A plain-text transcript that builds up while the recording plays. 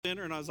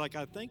center, and I was like,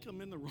 I think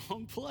I'm in the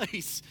wrong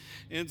place.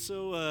 And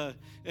so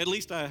at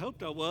least I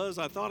hoped I was.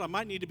 I thought I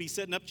might need to be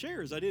setting up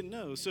chairs. I didn't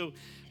know. So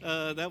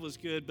that was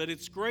good. But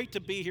it's great to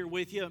be here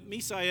with you.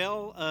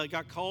 Misael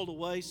got called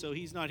away, so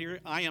he's not here.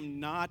 I am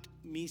not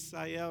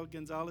Misael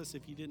Gonzalez,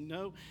 if you didn't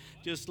know.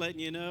 Just letting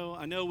you know.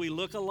 I know we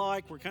look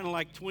alike. We're kind of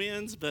like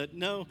twins, but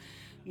no,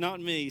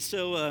 not me.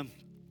 So,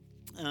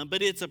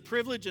 but it's a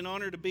privilege and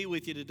honor to be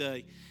with you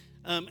today.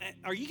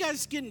 Are you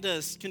guys getting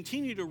to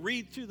continue to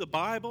read through the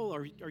Bible?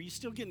 Are you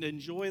still getting to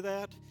enjoy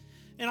that?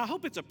 And I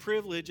hope it's a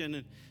privilege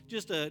and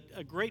just a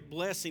great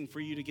blessing for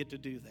you to get to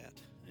do that.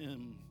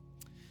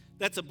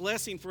 That's a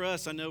blessing for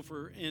us, I know.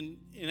 And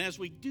as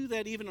we do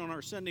that, even on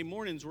our Sunday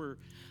mornings,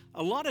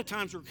 a lot of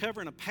times we're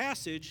covering a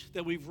passage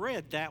that we've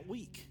read that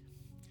week.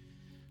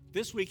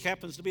 This week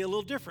happens to be a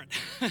little different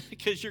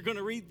because you're going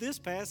to read this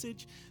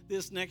passage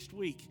this next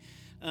week.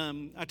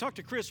 I talked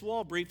to Chris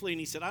Wall briefly, and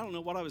he said, I don't know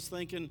what I was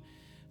thinking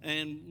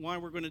and why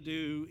we're going to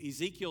do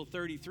Ezekiel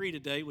 33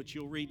 today, which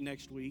you'll read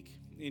next week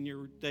in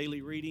your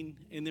daily reading.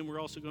 And then we're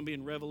also going to be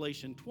in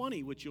Revelation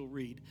 20, which you'll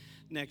read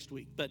next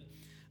week. But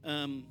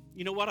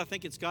you know what? I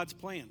think it's God's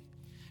plan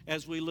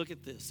as we look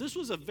at this. This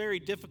was a very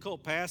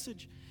difficult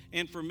passage.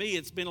 And for me,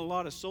 it's been a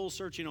lot of soul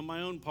searching on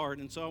my own part.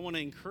 And so I want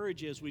to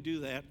encourage you as we do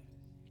that.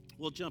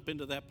 We'll jump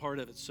into that part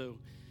of it. So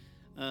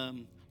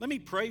let me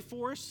pray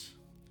for us.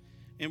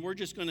 And we're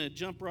just going to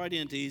jump right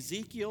into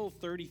Ezekiel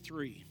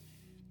 33.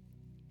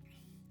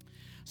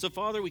 So,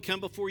 Father, we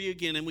come before you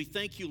again, and we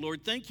thank you,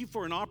 Lord. Thank you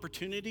for an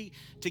opportunity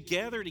to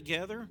gather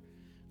together.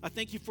 I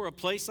thank you for a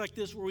place like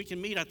this where we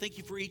can meet. I thank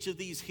you for each of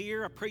these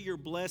here. I pray your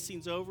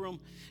blessings over them.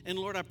 And,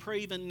 Lord, I pray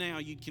even now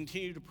you'd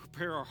continue to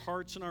prepare our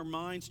hearts and our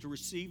minds to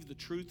receive the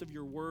truth of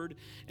your word,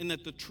 and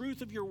that the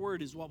truth of your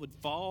word is what would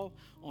fall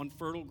on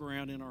fertile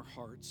ground in our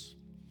hearts.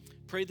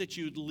 Pray that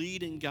you'd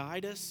lead and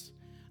guide us.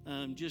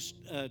 Just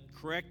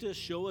correct us,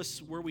 show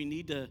us where we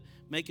need to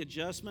make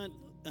adjustment,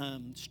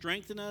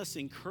 strengthen us,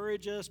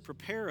 encourage us,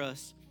 prepare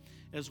us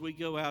as we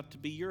go out to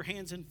be your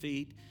hands and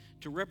feet,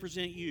 to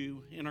represent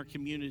you in our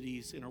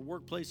communities, in our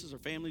workplaces, our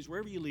families,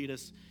 wherever you lead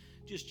us.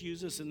 Just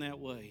use us in that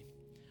way.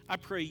 I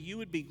pray you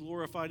would be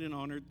glorified and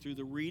honored through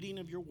the reading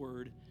of your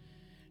word,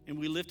 and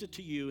we lift it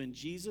to you in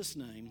Jesus'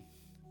 name.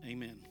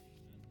 Amen.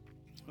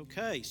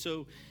 Okay,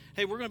 so,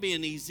 hey, we're going to be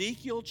in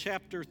Ezekiel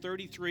chapter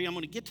 33. I'm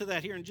going to get to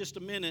that here in just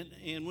a minute,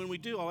 and when we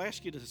do, I'll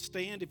ask you to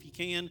stand if you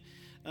can,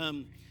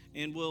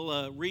 and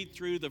we'll read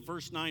through the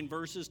first 9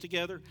 verses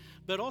together.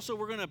 But also,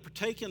 we're going to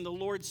partake in the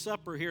Lord's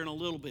Supper here in a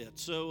little bit,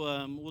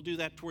 so we'll do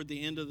that toward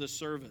the end of the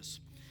service.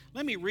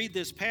 Let me read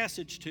this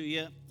passage to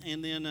you,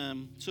 and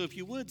then, so if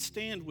you would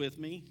stand with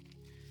me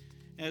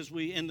as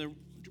we,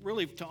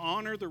 really to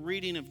honor the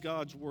reading of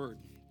God's Word.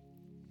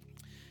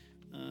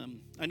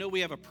 I know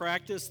we have a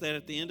practice that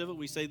at the end of it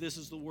we say this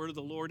is the word of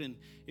the Lord, and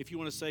if you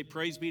want to say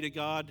praise be to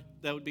God,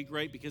 that would be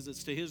great because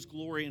it's to his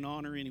glory and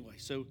honor anyway.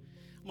 So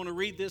I'm going to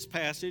read this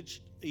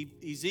passage,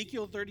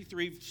 Ezekiel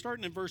 33,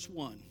 starting in verse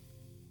 1.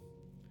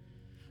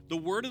 The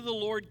word of the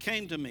Lord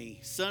came to me,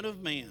 Son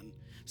of man,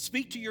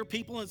 speak to your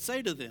people and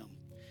say to them,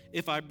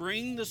 if I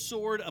bring the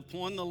sword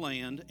upon the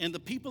land, and the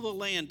people of the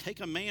land take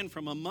a man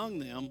from among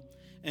them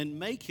and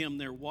make him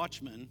their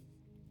watchman,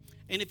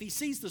 and if he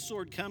sees the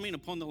sword coming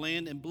upon the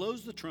land and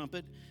blows the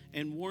trumpet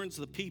and warns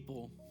the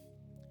people,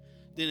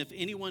 then if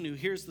anyone who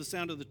hears the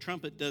sound of the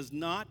trumpet does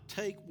not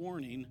take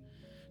warning,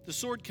 the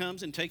sword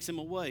comes and takes him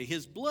away.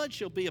 His blood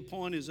shall be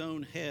upon his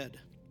own head.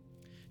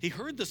 He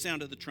heard the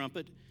sound of the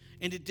trumpet,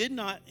 and did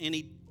not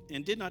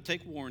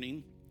take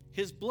warning.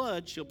 His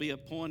blood shall be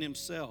upon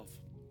himself.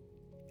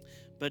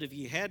 But if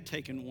he had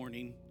taken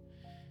warning,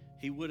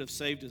 he would have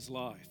saved his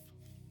life.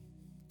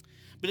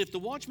 But if the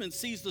watchman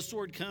sees the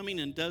sword coming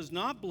and does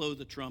not blow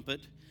the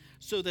trumpet,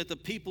 so that the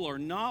people are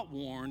not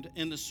warned,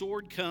 and the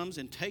sword comes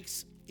and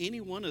takes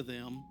any one of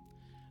them,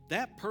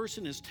 that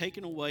person is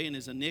taken away in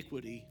his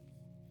iniquity,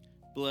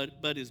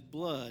 but his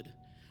blood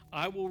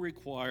I will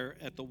require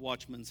at the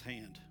watchman's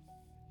hand.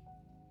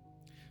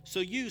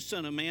 So you,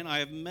 son of man, I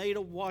have made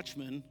a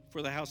watchman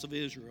for the house of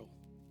Israel.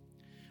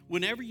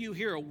 Whenever you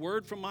hear a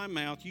word from my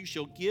mouth, you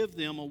shall give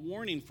them a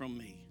warning from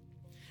me.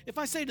 If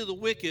I say to the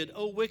wicked,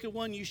 O wicked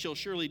one, you shall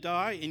surely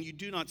die, and you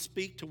do not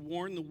speak to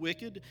warn the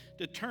wicked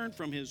to turn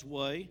from his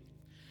way,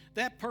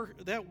 that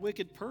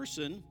wicked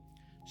person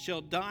shall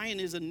die in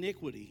his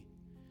iniquity,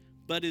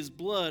 but his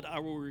blood I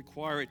will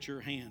require at your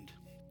hand.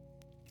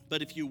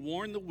 But if you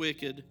warn the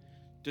wicked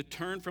to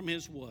turn from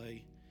his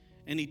way,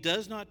 and he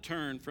does not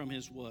turn from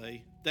his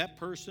way, that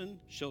person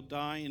shall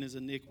die in his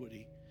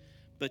iniquity,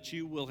 but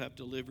you will have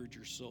delivered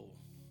your soul.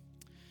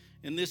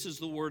 And this is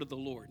the word of the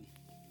Lord.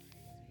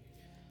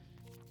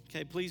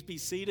 Okay, please be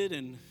seated,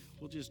 and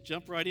we'll just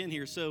jump right in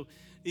here. So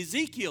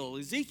Ezekiel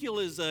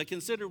is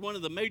considered one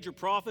of the major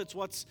prophets.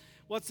 What's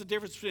the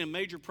difference between a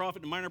major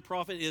prophet and a minor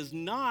prophet is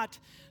not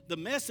the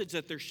message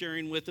that they're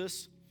sharing with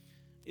us.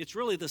 It's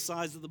really the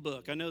size of the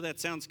book. I know that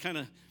sounds kind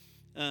of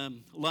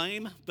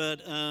lame,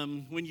 but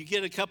when you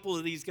get a couple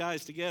of these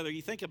guys together,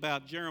 you think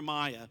about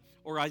Jeremiah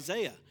or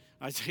Isaiah.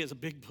 Isaiah is a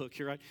big book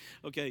here, right?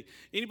 Okay.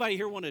 Anybody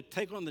here want to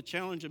take on the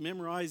challenge of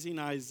memorizing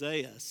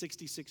Isaiah,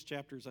 66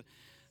 chapters?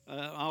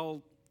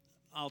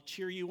 I'll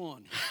cheer you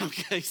on.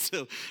 Okay,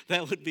 so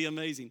that would be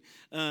amazing.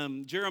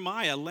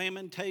 Jeremiah,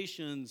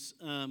 Lamentations,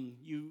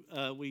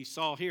 we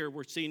saw here.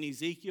 We're seeing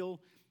Ezekiel,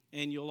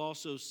 and you'll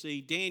also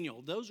see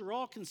Daniel. Those are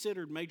all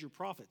considered major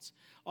prophets.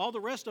 All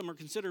the rest of them are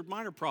considered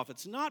minor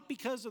prophets, not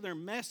because of their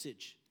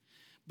message,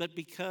 but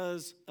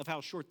because of how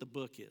short the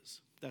book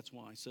is. That's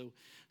why. So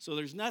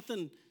there's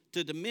nothing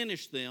to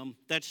diminish them.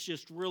 That's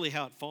just really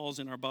how it falls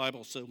in our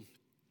Bible. So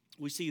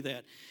we see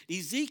that.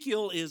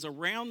 Ezekiel is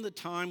around the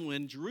time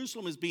when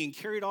Jerusalem is being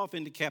carried off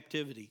into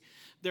captivity.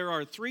 There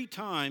are 3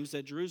 times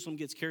that Jerusalem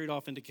gets carried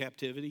off into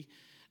captivity.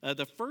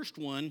 The first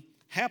one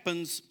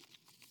happens,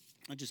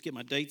 I'll just get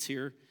my dates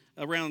here,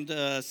 around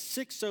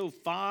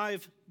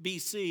 605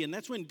 BC, and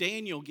that's when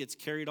Daniel gets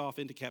carried off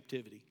into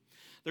captivity.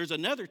 There's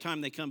another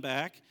time they come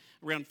back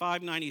around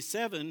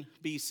 597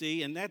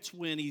 BC, and that's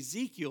when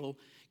Ezekiel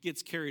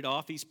gets carried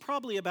off. He's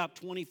probably about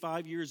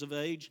 25 years of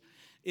age.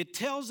 It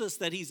tells us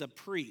that he's a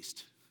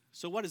priest.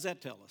 So what does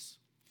that tell us?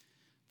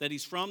 That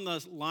he's from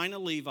the line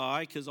of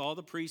Levi, because all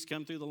the priests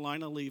come through the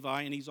line of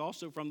Levi, and he's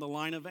also from the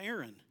line of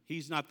Aaron.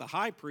 He's not the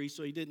high priest,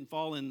 so he didn't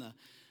fall in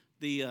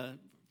the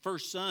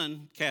first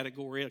son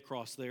category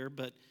across there,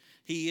 but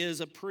he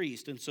is a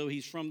priest, and so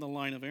he's from the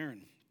line of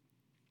Aaron.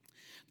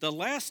 The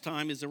last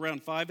time is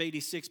around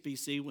 586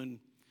 BC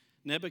when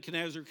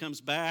Nebuchadnezzar comes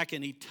back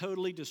and he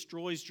totally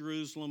destroys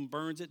Jerusalem,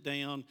 burns it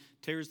down,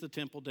 tears the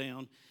temple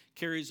down,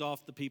 carries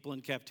off the people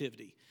in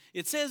captivity.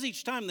 It says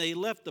each time they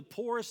left the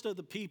poorest of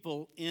the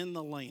people in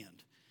the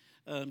land,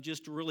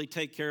 just to really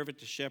take care of it,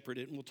 to shepherd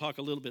it, and we'll talk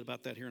a little bit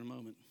about that here in a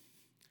moment.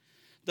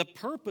 The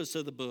purpose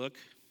of the book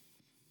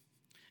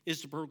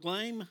is to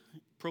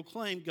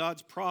proclaim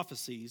God's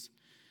prophecies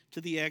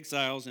to the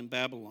exiles in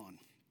Babylon.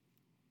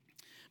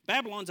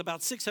 Babylon's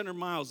about 600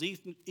 miles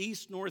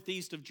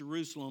northeast of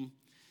Jerusalem,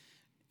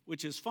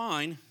 which is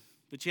fine,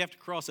 but you have to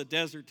cross a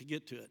desert to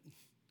get to it.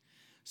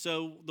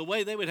 So the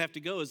way they would have to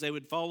go is they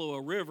would follow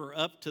a river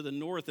up to the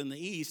north and the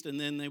east, and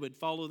then they would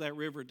follow that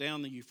river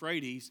down the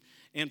Euphrates,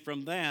 and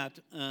from that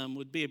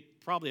would be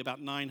probably about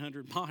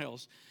 900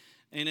 miles.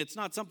 And it's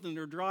not something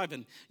they're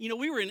driving. You know,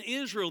 we were in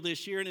Israel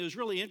this year, and it was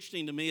really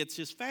interesting to me. It's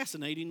just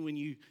fascinating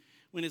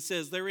when it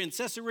says they were in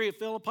Caesarea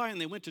Philippi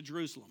and they went to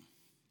Jerusalem.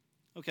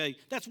 Okay,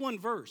 that's one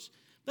verse.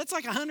 That's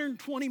like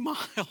 120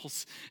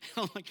 miles.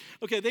 I'm like,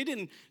 okay, they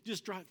didn't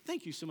just drive.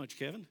 Thank you so much,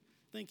 Kevin.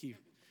 Thank you.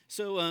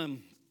 So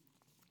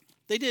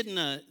they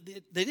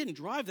didn't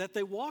drive that.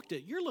 They walked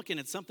it. You're looking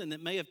at something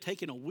that may have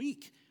taken a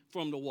week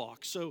for them to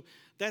walk. So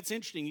that's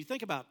interesting. You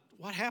think about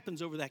what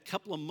happens over that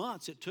couple of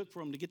months it took for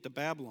them to get to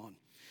Babylon.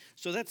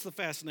 So that's the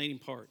fascinating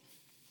part.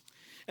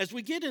 As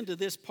we get into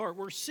this part,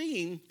 we're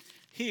seeing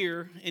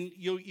here, and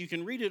you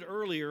can read it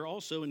earlier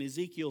also in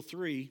Ezekiel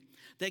 3,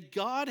 that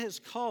God has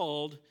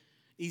called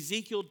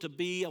Ezekiel to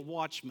be a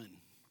watchman.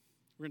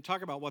 We're going to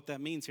talk about what that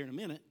means here in a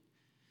minute.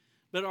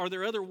 But are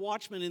there other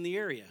watchmen in the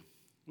area?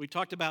 We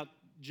talked about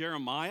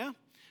Jeremiah.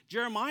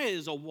 Jeremiah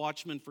is a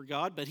watchman for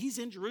God, but he's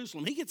in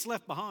Jerusalem. He gets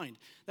left behind.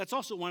 That's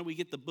also why we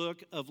get the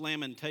book of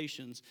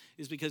Lamentations,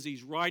 is because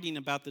he's writing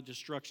about the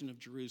destruction of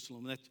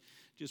Jerusalem. That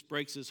just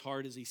breaks his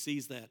heart as he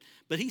sees that.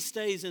 But he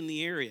stays in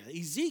the area.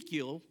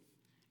 Ezekiel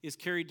is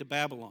carried to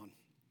Babylon,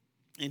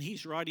 and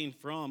he's writing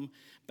from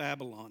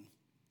Babylon.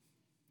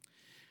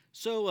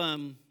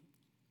 So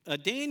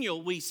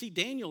Daniel, we see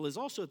Daniel is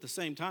also at the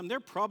same time.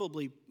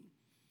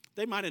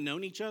 They might have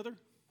known each other.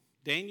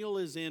 Daniel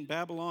is in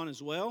Babylon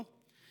as well.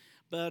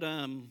 But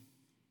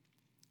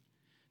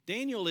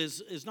Daniel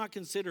is not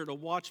considered a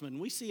watchman.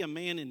 We see a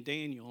man in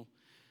Daniel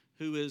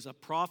who is a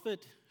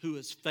prophet who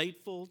is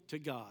faithful to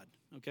God.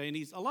 Okay, and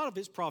a lot of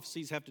his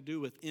prophecies have to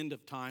do with end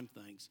of time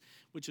things,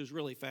 which is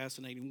really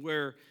fascinating.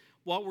 Where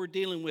what we're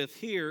dealing with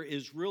here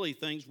is really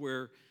things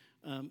where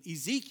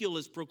Ezekiel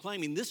is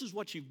proclaiming, this is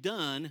what you've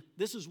done,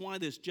 this is why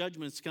this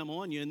judgment's come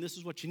on you, and this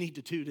is what you need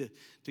to do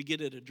to get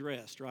it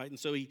addressed, right? And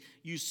so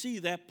you see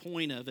that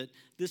point of it.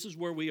 This is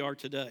where we are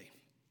today.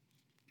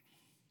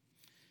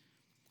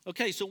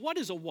 Okay, so what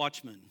is a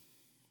watchman?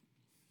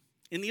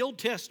 In the Old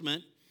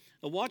Testament,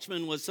 a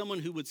watchman was someone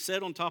who would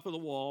sit on top of the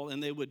wall,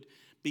 and they would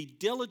be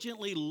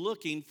diligently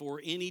looking for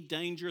any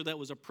danger that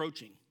was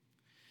approaching.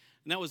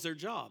 And that was their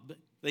job.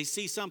 They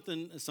see some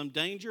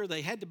danger,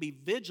 they had to be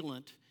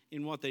vigilant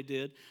in what they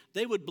did.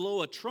 They would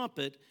blow a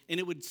trumpet, and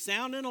it would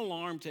sound an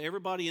alarm to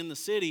everybody in the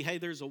city, hey,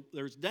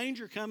 there's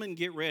danger coming,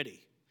 get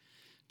ready.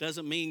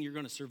 Doesn't mean you're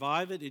going to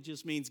survive it. It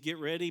just means get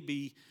ready,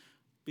 be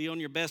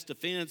on your best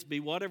defense, be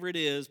whatever it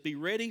is, be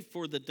ready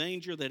for the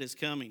danger that is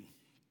coming.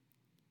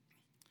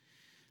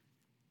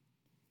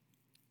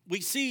 We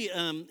see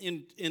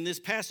in this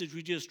passage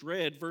we just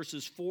read,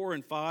 verses 4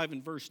 and 5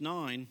 and verse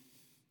 9,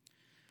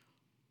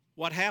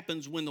 what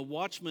happens when the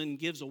watchman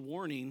gives a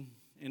warning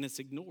and it's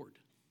ignored.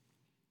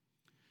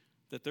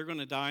 That they're going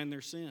to die in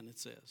their sin, it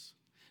says.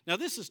 Now,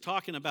 this is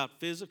talking about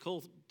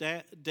physical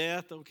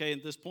death, okay,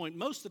 at this point.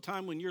 Most of the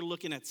time when you're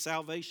looking at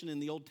salvation in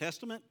the Old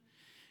Testament,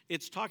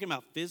 it's talking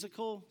about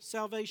physical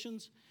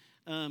salvations.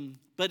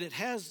 but it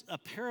has a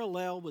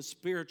parallel with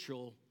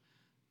spiritual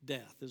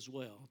death as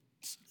well,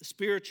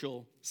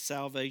 spiritual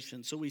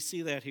salvation. So we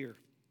see that here,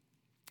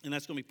 and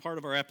that's going to be part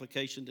of our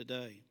application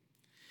today.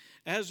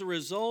 As a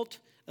result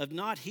of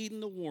not heeding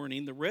the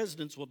warning, the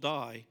residents will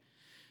die.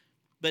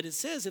 But it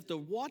says if the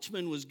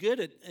watchman was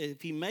good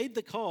if he made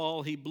the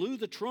call, he blew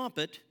the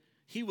trumpet,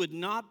 he would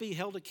not be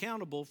held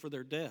accountable for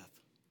their death.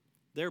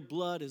 Their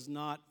blood is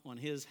not on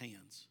his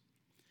hands.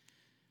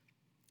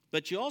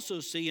 But you also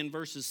see in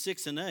verses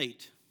 6 and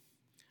 8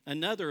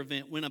 another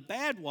event. When a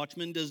bad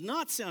watchman does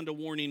not sound a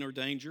warning or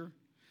danger,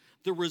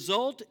 the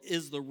result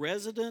is the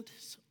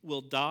residents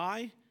will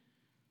die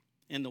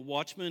and the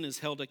watchman is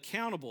held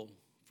accountable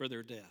for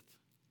their death.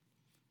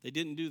 They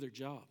didn't do their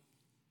job.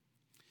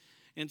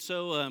 And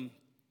so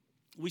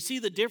we see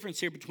the difference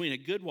here between a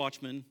good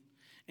watchman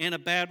and a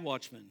bad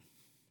watchman.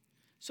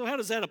 So how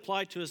does that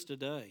apply to us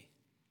today?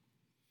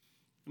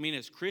 I mean,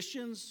 as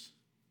Christians,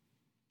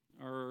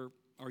 are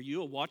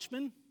you a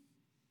watchman?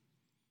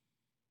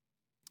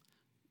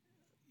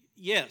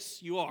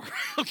 Yes, you are.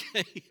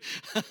 Okay.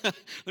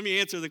 Let me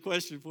answer the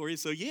question for you.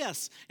 So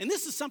yes, and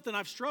this is something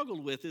I've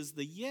struggled with is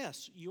the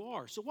yes, you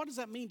are. So what does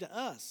that mean to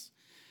us?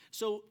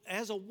 So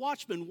as a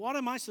watchman, what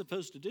am I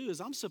supposed to do? Is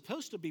I'm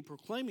supposed to be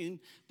proclaiming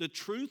the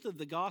truth of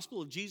the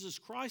gospel of Jesus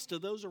Christ to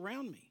those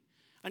around me.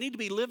 I need to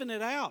be living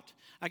it out.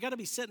 I got to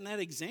be setting that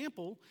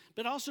example,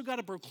 but I also got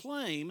to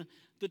proclaim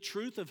the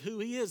truth of who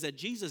he is, that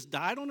Jesus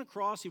died on a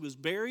cross, he was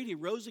buried, he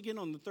rose again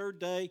on the third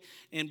day,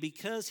 and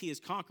because he has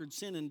conquered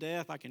sin and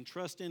death, I can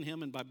trust in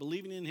him, and by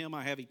believing in him,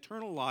 I have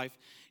eternal life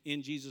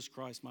in Jesus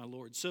Christ my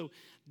Lord. So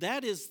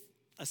that is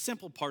a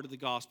simple part of the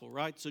gospel,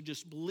 right? So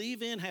just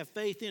believe in, have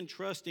faith in,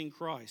 trust in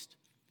Christ.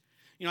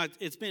 You know,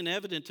 it's been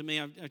evident to me,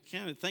 I'm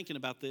kind of thinking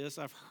about this,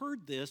 I've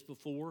heard this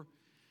before.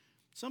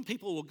 Some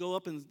people will go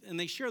up and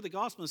they share the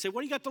gospel and say,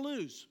 what do you got to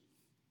lose?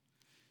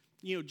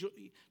 You know,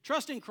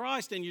 trust in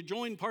Christ and you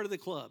join part of the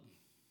club.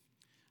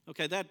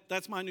 Okay,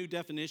 that's my new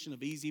definition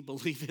of easy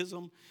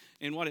believism.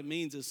 And what it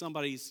means is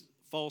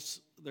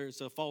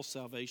there's a false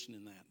salvation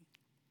in that.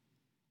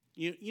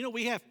 You know,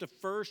 we have to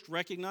first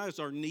recognize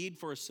our need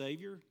for a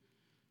Savior.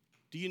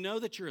 Do you know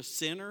that you're a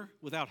sinner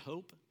without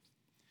hope?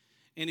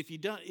 And if you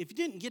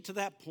didn't get to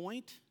that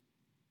point,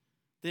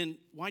 then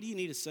why do you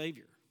need a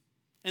Savior?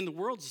 And the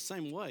world's the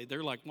same way.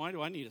 They're like, why do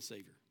I need a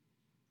Savior?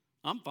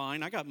 I'm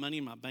fine. I got money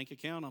in my bank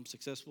account. I'm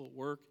successful at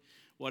work,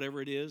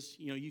 whatever it is.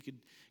 You know, you could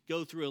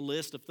go through a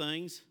list of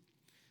things.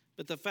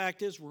 But the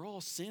fact is, we're all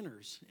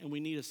sinners, and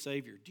we need a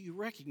Savior. Do you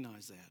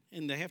recognize that?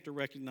 And they have to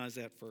recognize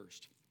that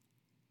first.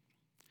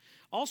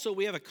 Also,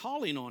 we have a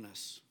calling on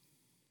us.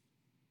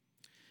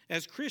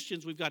 As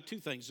Christians, we've got two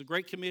things. The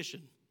Great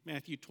Commission,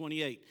 Matthew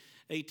 28.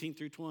 18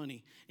 through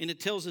 20. And it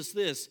tells us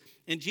this,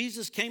 and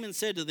Jesus came and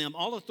said to them,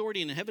 all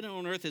authority in heaven and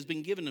on earth has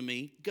been given to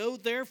me. Go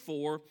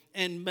therefore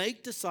and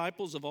make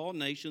disciples of all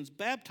nations,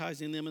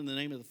 baptizing them in the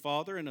name of the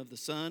Father and of the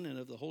Son and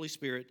of the Holy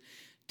Spirit,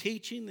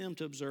 teaching them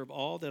to observe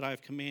all that I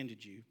have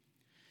commanded you.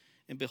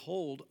 And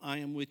behold, I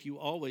am with you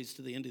always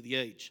to the end of the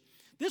age.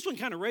 This one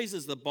kind of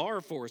raises the bar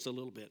for us a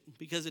little bit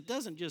because it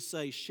doesn't just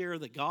say share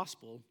the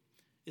gospel.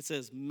 It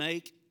says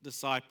make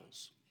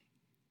disciples.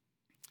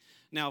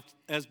 Now,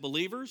 as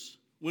believers,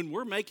 when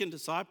we're making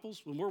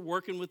disciples, when we're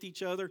working with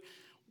each other,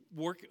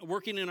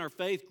 working in our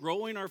faith,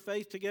 growing our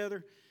faith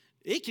together,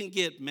 it can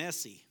get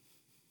messy.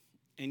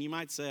 And you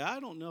might say, I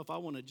don't know if I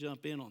want to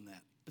jump in on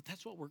that. But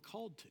that's what we're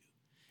called to,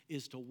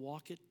 is to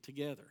walk it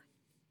together.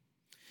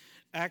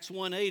 Acts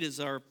 1:8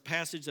 is our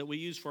passage that we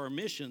use for our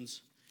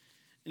missions.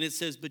 And it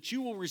says, but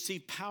you will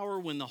receive power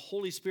when the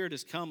Holy Spirit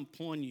has come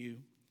upon you,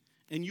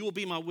 and you will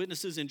be my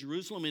witnesses in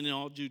Jerusalem and in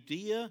all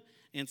Judea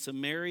and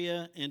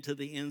Samaria and to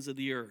the ends of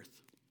the earth.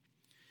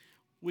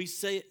 We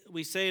say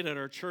it at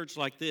our church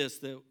like this,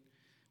 that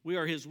we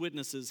are his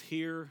witnesses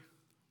here,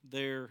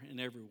 there, and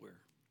everywhere.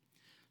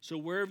 So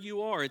wherever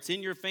you are, it's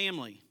in your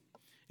family.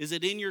 Is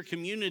it in your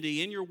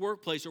community, in your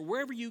workplace, or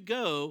wherever you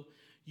go,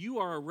 you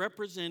are a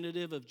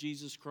representative of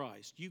Jesus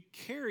Christ. You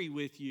carry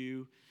with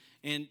you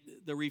and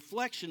the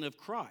reflection of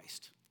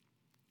Christ.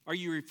 Are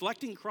you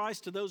reflecting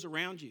Christ to those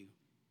around you?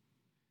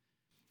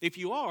 If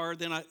you are,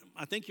 then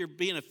I think you're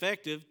being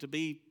effective to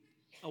be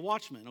a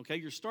watchman, okay?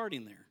 You're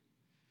starting there.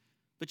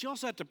 But you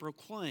also have to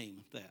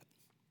proclaim that.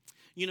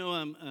 You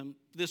know,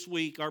 this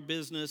week, our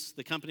business,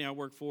 the company I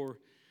work for,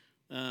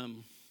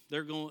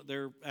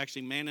 they're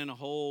actually manning a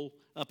hole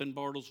up in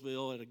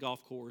Bartlesville at a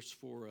golf course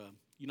for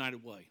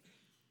United Way.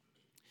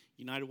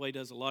 United Way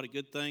does a lot of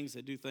good things.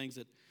 They do things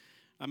that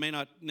I may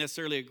not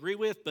necessarily agree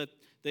with, but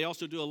they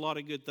also do a lot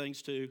of good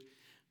things too.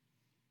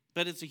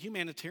 But it's a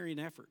humanitarian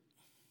effort.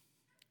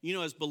 You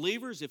know, as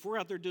believers, if we're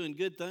out there doing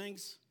good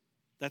things,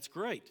 that's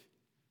great.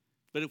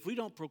 But if we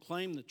don't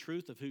proclaim the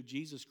truth of who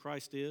Jesus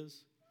Christ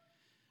is,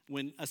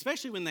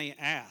 especially when they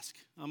ask,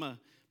 I'm a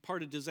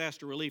part of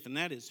disaster relief, and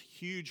that is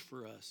huge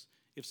for us.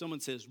 If someone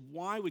says,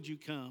 why would you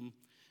come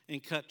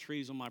and cut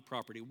trees on my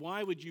property?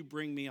 Why would you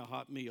bring me a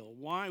hot meal?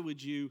 Why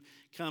would you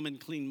come and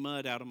clean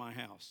mud out of my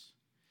house?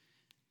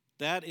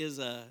 That is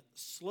a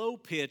slow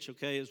pitch,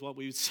 okay, is what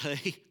we would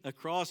say,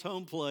 across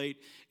home plate,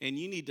 and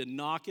you need to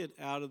knock it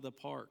out of the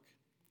park.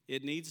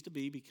 It needs to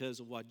be because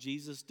of what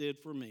Jesus did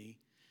for me,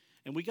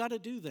 and we got to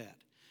do that.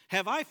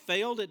 Have I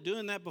failed at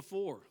doing that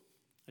before?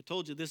 I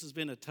told you this has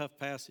been a tough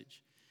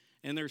passage,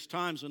 and there's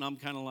times when I'm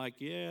kind of like,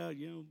 yeah,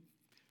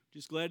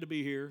 just glad to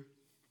be here.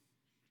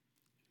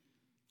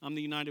 I'm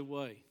the United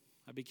Way.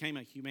 I became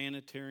a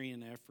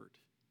humanitarian effort,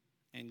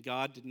 and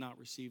God did not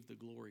receive the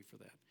glory for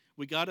that.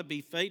 We got to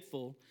be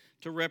faithful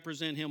to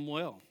represent him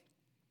well.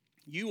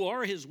 You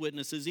are his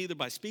witnesses either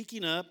by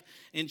speaking up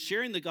and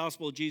sharing the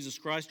gospel of Jesus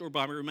Christ or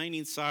by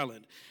remaining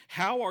silent.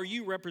 How are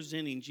you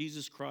representing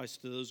Jesus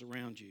Christ to those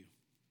around you?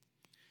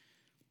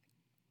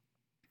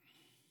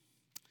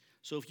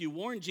 So if you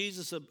warn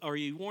Jesus or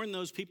you warn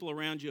those people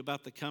around you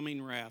about the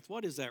coming wrath,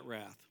 what is that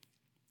wrath?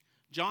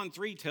 John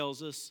 3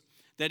 tells us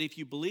that if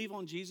you believe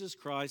on Jesus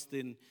Christ,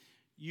 then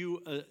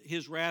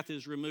his wrath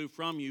is removed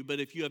from you. But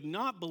if you have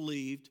not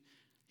believed,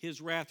 his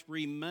wrath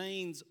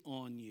remains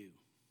on you.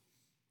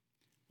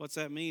 What's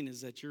that mean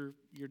is that you're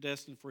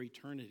destined for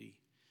eternity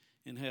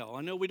in hell.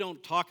 I know we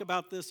don't talk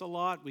about this a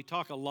lot. We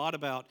talk a lot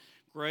about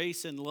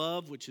grace and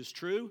love, which is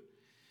true.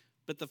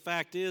 But the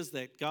fact is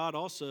that God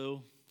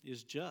also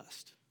is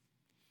just.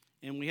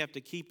 And we have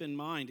to keep in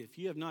mind, if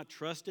you have not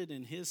trusted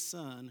in his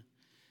Son,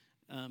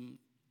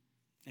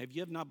 if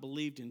you have not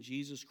believed in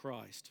Jesus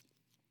Christ,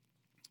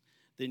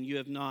 then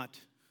you're not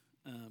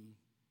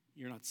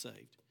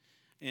saved.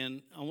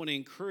 And I want to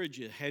encourage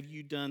you, have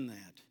you done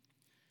that?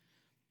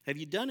 Have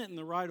you done it in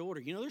the right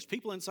order? There's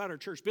people inside our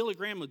church. Billy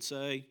Graham would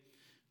say,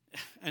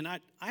 and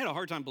I had a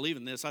hard time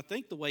believing this. I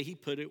think the way he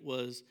put it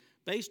was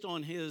based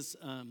on his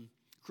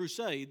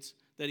crusades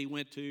that he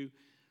went to,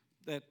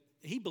 that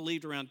he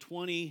believed around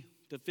 20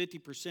 to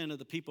 50% of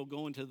the people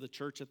going to the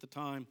church at the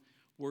time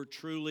were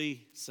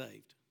truly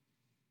saved.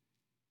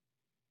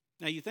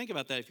 Now, you think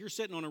about that. If you're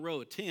sitting on a row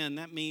of 10,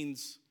 that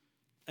means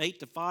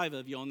 8 to 5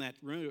 of you on that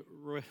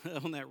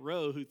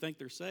row who think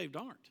they're saved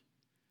aren't.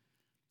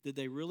 Did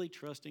they really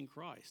trust in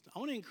Christ? I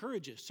want to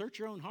encourage you. Search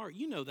your own heart.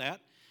 You know that.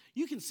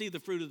 You can see the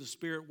fruit of the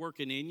Spirit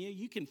working in you.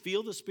 You can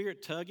feel the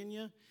Spirit tugging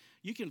you.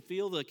 You can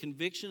feel the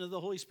conviction of the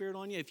Holy Spirit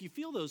on you. If you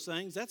feel those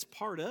things, that's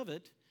part of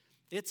it.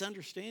 It's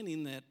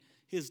understanding that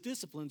his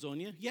discipline's on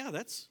you. Yeah,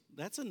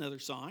 that's another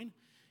sign.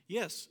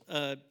 Yes,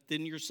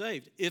 then you're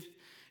saved.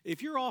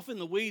 If you're off in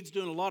the weeds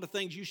doing a lot of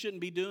things you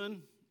shouldn't be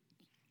doing,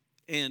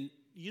 and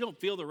you don't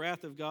feel the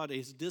wrath of God,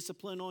 his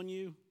discipline on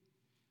you,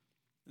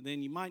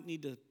 then you might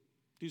need to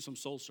do some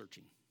soul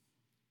searching.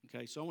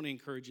 Okay, so I want to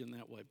encourage you in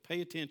that way.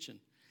 Pay attention.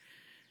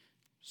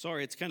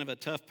 Sorry, it's kind of a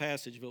tough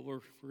passage, but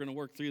we're going to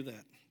work through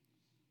that.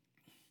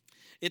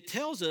 It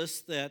tells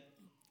us that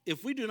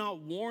if we do not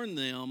warn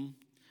them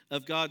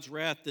of God's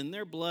wrath, then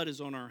their blood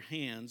is on our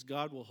hands.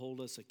 God will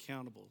hold us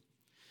accountable.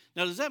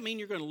 Now, does that mean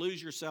you're going to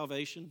lose your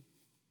salvation?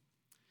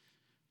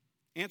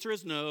 Answer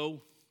is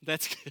no.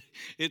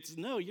 It's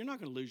no, you're not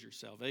going to lose your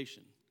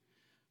salvation.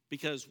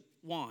 Because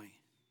why?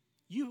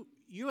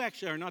 You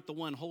actually are not the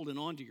one holding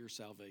on to your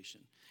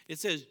salvation. It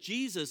says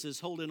Jesus is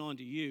holding on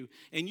to you,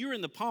 and you're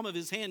in the palm of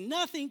his hand.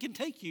 Nothing can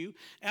take you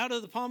out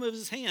of the palm of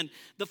his hand.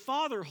 The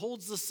Father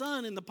holds the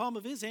Son in the palm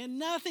of his hand.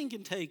 Nothing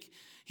can take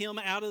him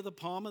out of the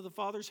palm of the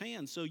Father's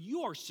hand. So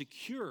you are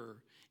secure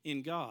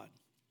in God.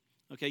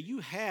 Okay, you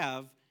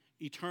have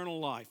eternal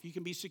life. You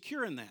can be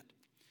secure in that.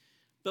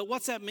 But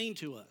what's that mean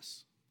to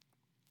us?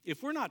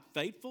 If we're not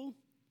faithful,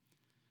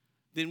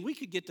 then we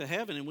could get to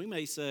heaven and we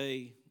may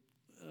say,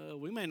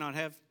 we may not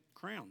have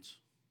crowns.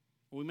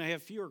 Or we may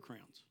have fewer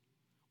crowns.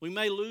 We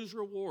may lose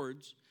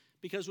rewards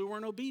because we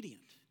weren't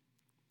obedient.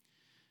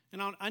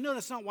 And I know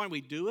that's not why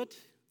we do it.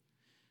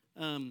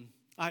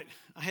 I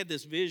had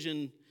this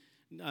vision,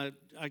 I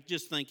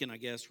just thinking, I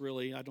guess,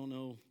 really. I don't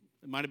know.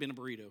 It might have been a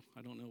burrito.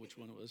 I don't know which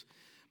one it was.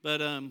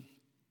 But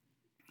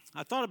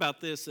I thought about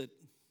this, that,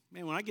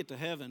 man, when I get to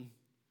heaven,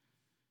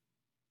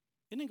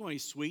 isn't it going to be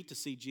sweet to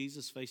see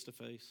Jesus face to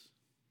face?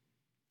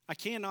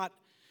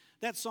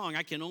 That song,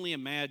 I Can Only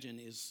Imagine,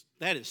 is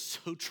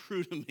so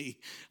true to me.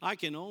 I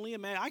can only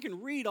imagine. I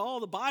can read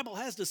all the Bible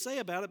has to say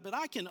about it, but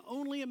I can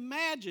only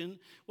imagine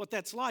what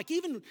that's like.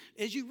 Even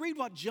as you read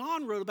what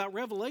John wrote about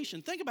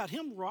Revelation, think about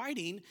him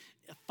writing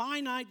a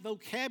finite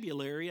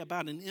vocabulary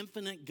about an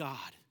infinite God.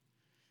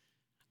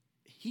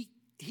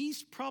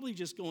 He's probably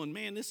just going,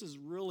 man, this is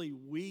really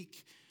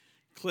weak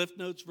Cliff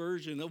Notes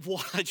version of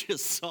what I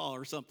just saw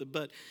or something.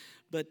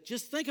 But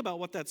just think about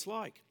what that's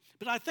like.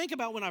 But I think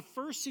about when I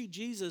first see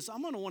Jesus,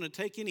 I'm going to want to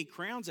take any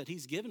crowns that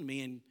he's given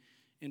me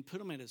and put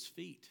them at his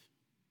feet.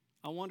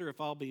 I wonder if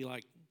I'll be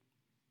like,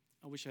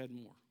 I wish I had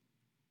more.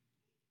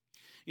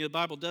 The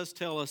Bible does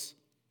tell us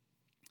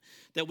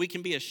that we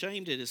can be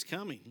ashamed at his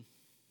coming.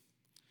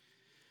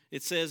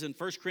 It says in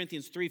 1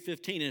 Corinthians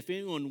 3:15,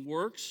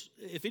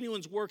 if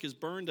anyone's work is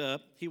burned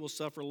up, he will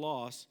suffer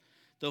loss,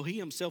 though he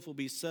himself will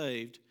be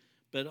saved,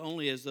 but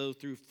only as though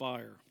through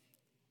fire.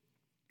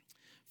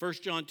 1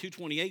 John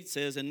 2:28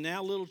 says, and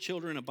now little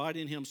children abide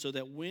in him, so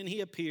that when he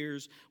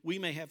appears, we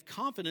may have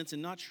confidence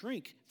and not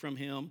shrink from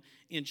him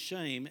in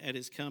shame at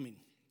his coming.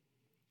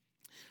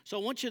 So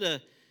I want you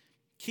to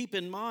keep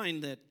in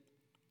mind that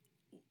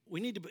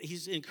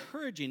he's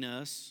encouraging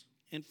us,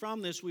 and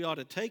from this we ought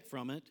to take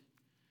from it,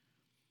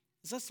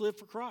 is let's live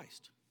for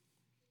Christ.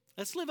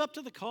 Let's live up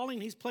to the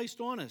calling he's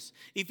placed on us.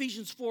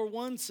 Ephesians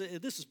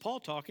 4:1, this is Paul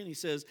talking. He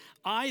says,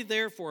 I,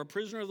 therefore, a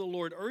prisoner of the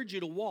Lord, urge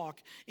you to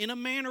walk in a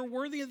manner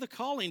worthy of the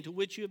calling to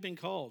which you have been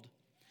called.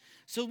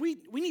 So we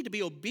need to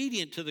be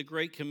obedient to the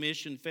Great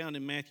Commission found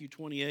in Matthew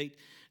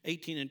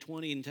 28:18 and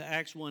 20, and to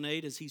Acts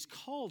 1:8 as he's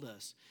called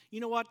us. You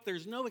know what?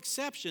 There's no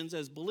exceptions.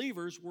 As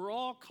believers, we're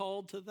all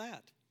called to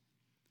that.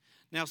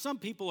 Now, some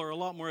people are a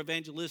lot more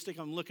evangelistic.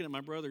 I'm looking at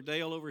my brother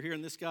Dale over here,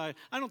 and this guy,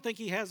 I don't think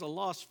he has a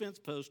lost fence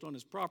post on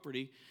his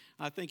property.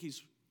 I think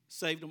he's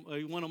saved them,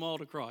 he won them all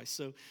to Christ.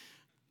 So,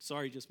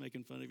 sorry, just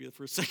making fun of you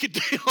for a second,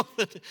 Dale.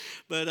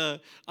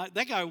 but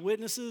that guy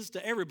witnesses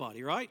to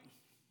everybody, right?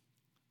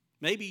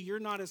 Maybe you're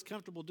not as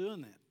comfortable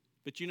doing that.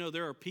 But you know,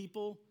 there are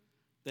people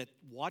that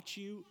watch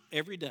you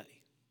every day.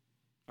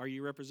 Are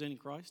you representing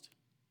Christ?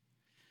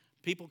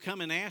 People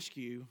come and ask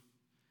you,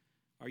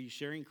 are you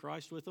sharing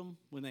Christ with them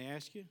when they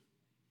ask you?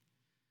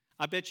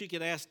 I bet you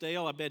could ask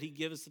Dale. I bet he'd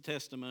give us the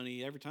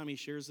testimony. Every time he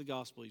shares the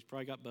gospel, he's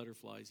probably got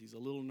butterflies. He's a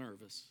little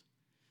nervous.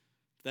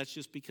 That's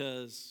just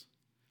because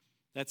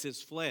that's his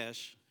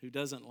flesh, who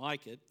doesn't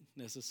like it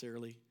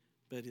necessarily,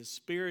 but his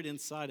spirit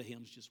inside of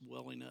him is just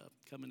welling up,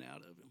 coming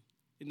out of him.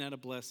 Isn't that a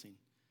blessing?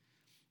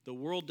 The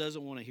world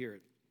doesn't want to hear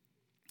it,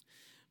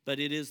 but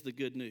it is the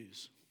good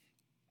news.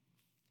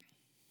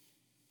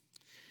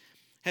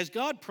 Has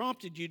God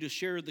prompted you to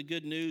share the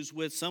good news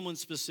with someone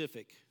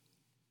specific?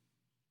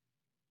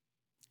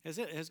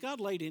 Has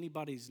God laid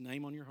anybody's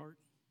name on your heart?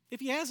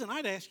 If he hasn't,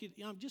 I'd ask you,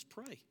 just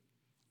pray.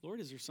 Lord,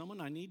 is there someone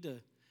I need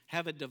to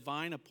have a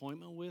divine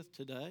appointment with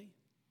today?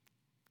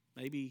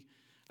 Maybe,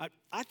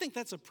 I think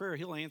that's a prayer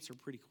he'll answer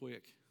pretty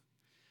quick.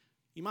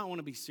 You might want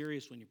to be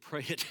serious when you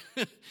pray it,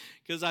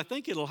 because I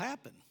think it'll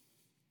happen.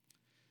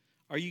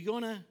 Are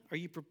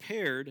you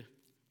prepared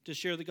to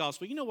share the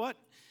gospel? You know what?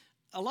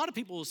 A lot of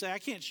people will say, I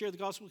can't share the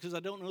gospel because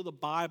I don't know the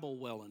Bible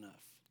well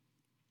enough.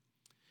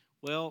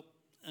 Well,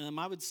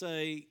 I would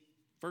say,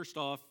 first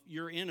off,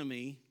 your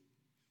enemy,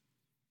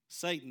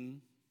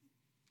 Satan,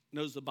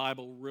 knows the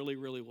Bible really,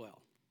 really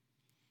well.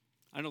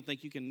 I don't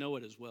think you can know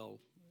it as well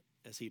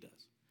as he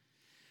does.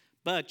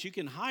 But you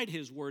can hide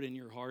his word in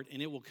your heart,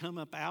 and it will come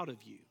up out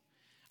of you.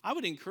 I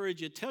would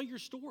encourage you to tell your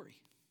story.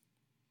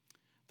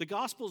 The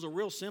gospel is a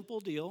real simple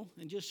deal,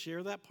 and just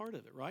share that part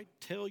of it, right?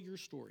 Tell your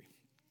story.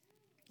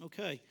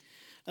 Okay.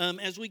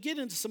 As we get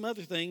into some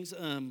other things,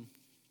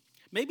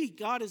 maybe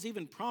God has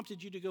even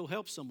prompted you to go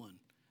help someone,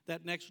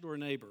 that next door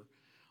neighbor,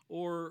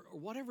 or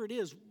whatever it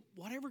is,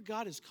 whatever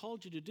God has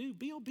called you to do,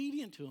 be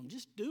obedient to him.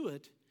 Just do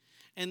it,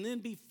 and then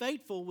be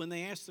faithful when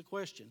they ask the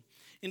question.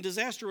 In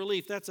disaster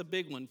relief, that's a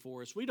big one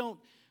for us. We don't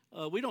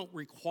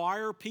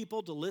require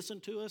people to listen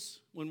to us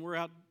when we're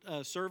out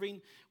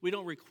serving. We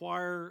don't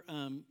require,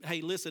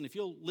 hey, listen, if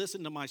you'll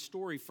listen to my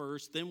story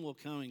first, then we'll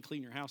come and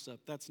clean your house up.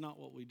 That's not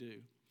what we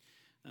do.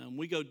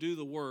 We go do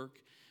the work.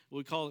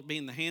 We call it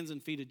being the hands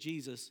and feet of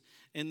Jesus.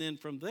 And then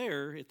from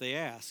there, if they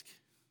ask,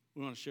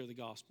 we want to share the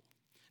gospel.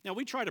 Now,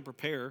 we try to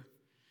prepare.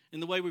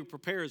 And the way we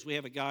prepare is we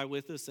have a guy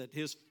with us that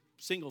his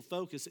single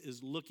focus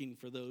is looking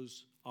for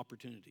those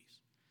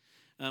opportunities.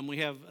 We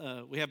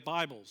have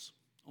Bibles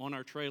on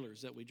our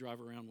trailers that we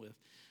drive around with,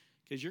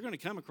 because you're going to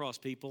come across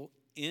people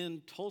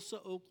in Tulsa,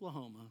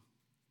 Oklahoma,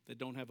 that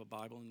don't have a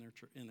Bible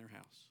in their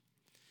house.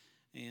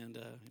 And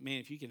man,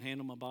 if you can hand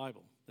them a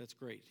Bible, that's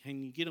great.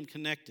 And you get them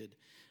connected,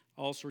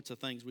 all sorts of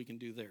things we can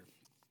do there.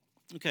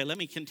 Okay, let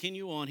me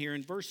continue on here.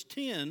 In verse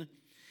 10,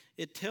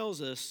 it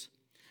tells us,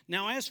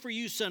 now as for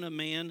you, son of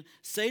man,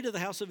 say to the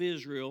house of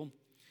Israel,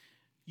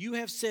 you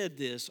have said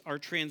this, our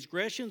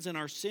transgressions and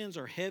our sins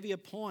are heavy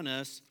upon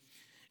us,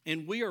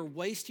 and we are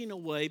wasting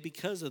away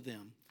because of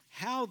them.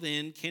 How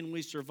then can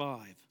we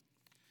survive?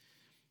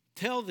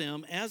 Tell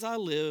them, as I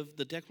live,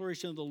 the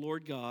declaration of the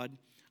Lord God,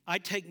 I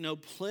take no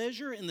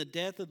pleasure in the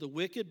death of the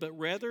wicked, but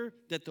rather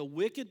that the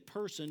wicked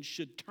person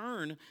should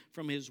turn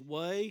from his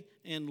way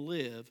and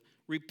live.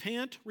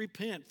 Repent,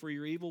 repent for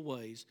your evil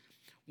ways.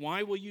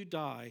 Why will you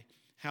die,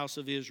 house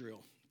of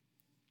Israel?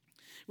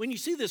 When you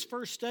see this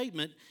first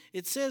statement,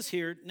 it says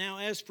here, now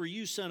as for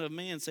you, son of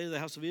man, say to the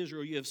house of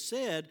Israel, you have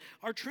said,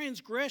 our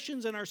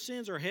transgressions and our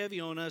sins are heavy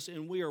on us,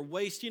 and we are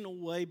wasting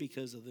away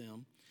because of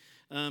them.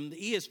 The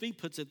ESV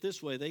puts it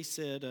this way. They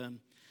said,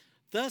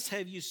 thus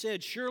have you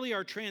said, surely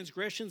our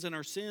transgressions and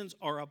our sins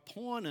are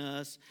upon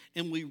us,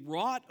 and we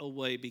rot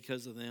away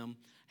because of them.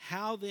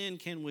 How then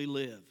can we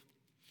live?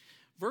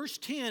 Verse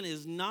 10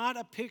 is not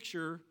a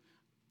picture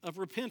of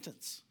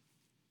repentance.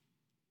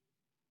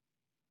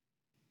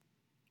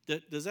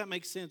 Does that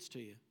make sense to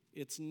you?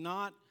 It's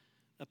not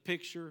a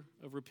picture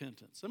of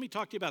repentance. Let me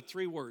talk to you about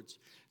three words.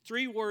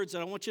 Three words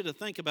that I want you to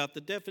think about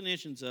the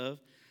definitions of.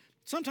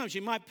 Sometimes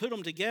you might put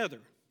them together,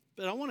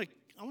 but I want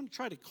to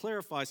try to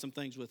clarify some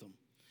things with them.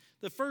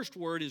 The first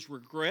word is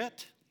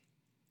regret.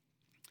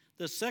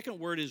 The second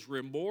word is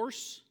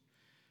remorse.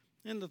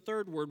 And the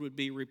third word would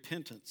be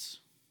repentance.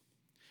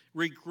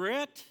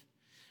 Regret.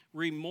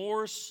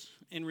 remorse,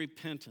 and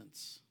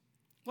repentance.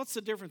 What's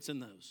the difference in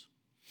those?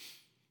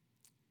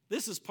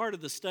 This is part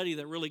of the study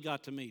that really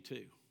got to me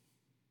too.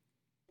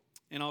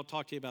 And I'll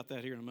talk to you about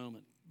that here in a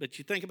moment. But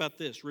you think about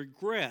this,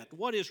 regret.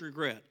 What is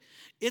regret?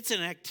 It's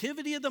an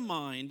activity of the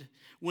mind.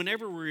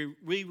 Whenever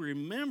we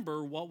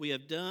remember what we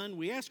have done,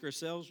 we ask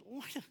ourselves,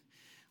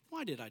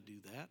 why did I do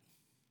that?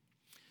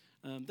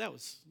 That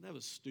was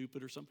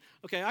stupid or something.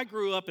 Okay, I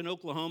grew up in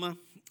Oklahoma.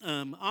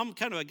 I'm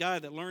kind of a guy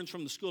that learns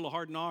from the school of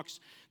hard knocks.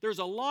 There's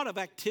a lot of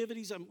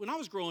activities. When I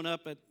was growing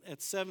up at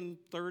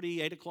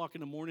 7:30, 8 o'clock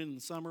in the morning in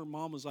the summer,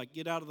 Mom was like,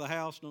 get out of the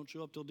house, don't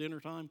show up till dinner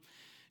time.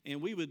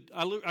 And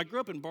I grew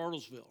up in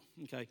Bartlesville,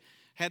 okay.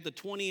 Had the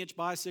 20-inch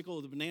bicycle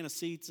with the banana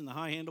seats and the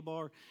high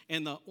handlebar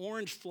and the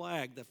orange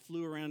flag that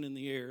flew around in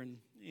the air.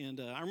 And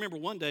I remember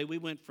one day we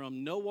went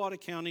from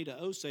Nowata County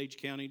to Osage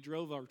County,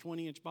 drove our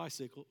 20-inch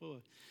bicycle,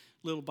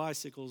 little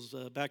bicycles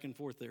back and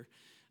forth there.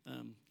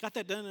 Got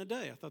that done in a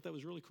day. I thought that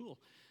was really cool.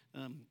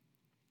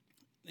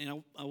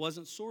 And I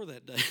wasn't sore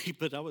that day,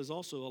 but I was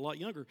also a lot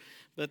younger.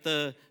 But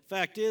the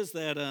fact is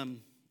that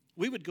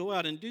we would go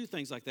out and do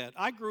things like that.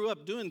 I grew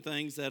up doing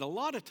things that a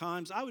lot of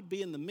times I would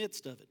be in the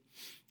midst of it.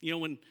 You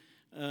know,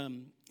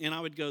 and I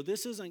would go,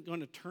 this isn't going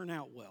to turn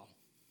out well,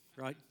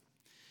 right?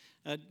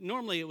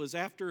 Normally it was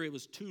after it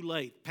was too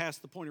late,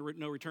 past the point of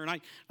no return.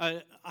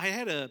 I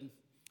had a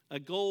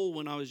goal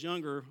when I was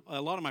younger.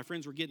 A lot of my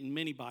friends were getting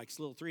mini bikes,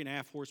 little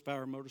 3.5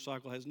 horsepower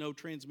motorcycle, has no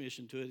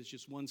transmission to it. It's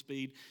just one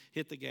speed,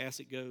 hit the gas,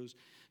 it goes.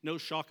 No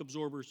shock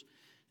absorbers.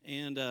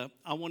 And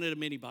I wanted a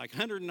mini bike,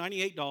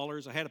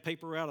 $198. I had a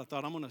paper route. I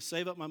thought, I'm going to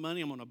save up my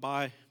money. I'm going to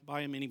buy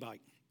a mini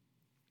bike.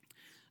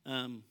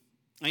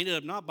 I ended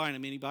up not buying a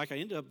mini bike. I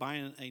ended up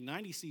buying a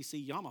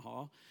 90cc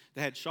Yamaha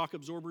that had shock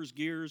absorbers,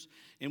 gears,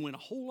 and went a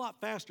whole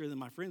lot faster than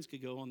my friends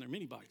could go on their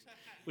mini bikes,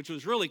 which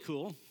was really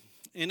cool.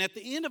 And at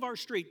the end of our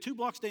street, 2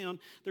 blocks down,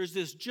 there's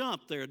this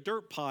jump there, a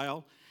dirt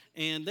pile,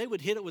 and they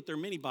would hit it with their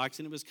mini bikes,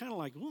 and it was kind of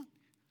like, what?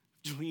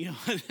 You know,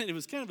 and it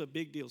was kind of a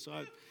big deal. So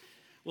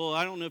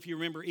I don't know if you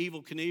remember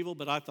Evel Knievel,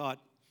 but I thought,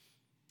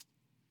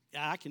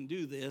 yeah, I can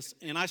do this.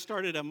 And I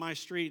started on my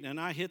street, and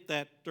I hit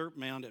that dirt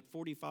mound at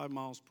 45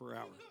 miles per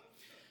hour.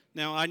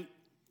 Now, I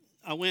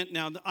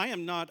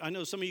am not, I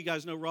know some of you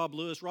guys know Rob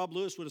Lewis. Rob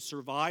Lewis would have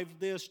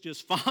survived this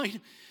just fine.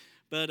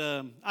 But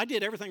I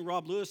did everything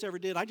Rob Lewis ever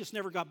did. I just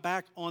never got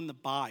back on the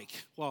bike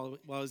while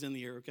I was in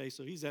the air, okay?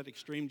 So he's that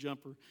extreme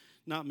jumper,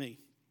 not me.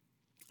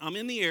 I'm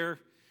in the air,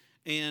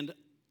 and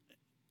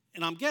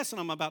I'm guessing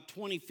I'm about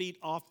 20 feet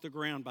off the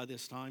ground by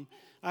this time.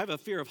 I have a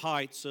fear of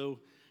heights, so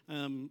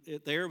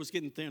the air was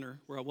getting thinner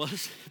where I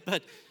was.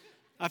 But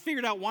I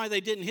figured out why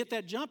they didn't hit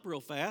that jump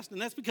real fast, and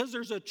that's because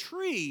there's a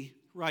tree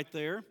right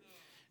there.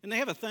 And they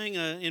have a thing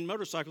in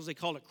motorcycles, they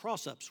call it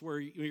cross-ups, where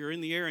you're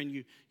in the air and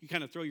you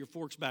kind of throw your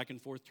forks back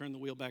and forth, turn the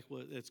wheel back.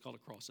 It's called a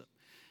cross-up.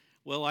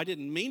 Well, I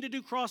didn't mean to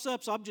do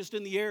cross-ups. I'm just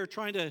in the air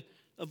trying to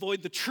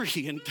avoid the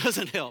tree, and it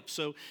doesn't help.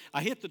 So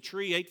I hit the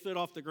tree 8 foot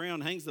off the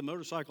ground, hangs the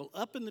motorcycle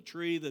up in the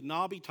tree, the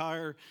knobby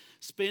tire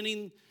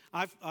spinning.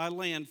 I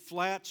land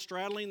flat,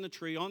 straddling the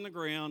tree on the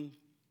ground,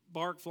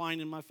 bark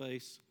flying in my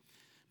face.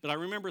 But I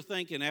remember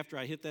thinking after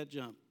I hit that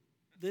jump,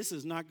 this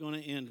is not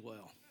going to end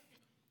well.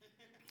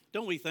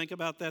 Don't we think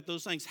about that?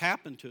 Those things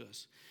happen to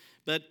us.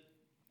 But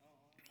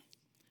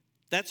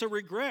that's a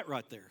regret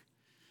right there.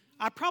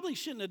 I probably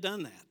shouldn't have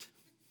done that.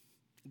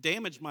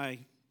 Damaged my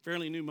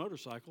fairly new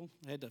motorcycle.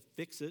 I had to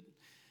fix it.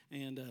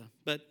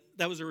 But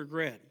that was a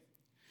regret.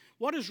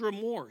 What is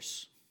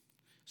remorse?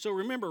 So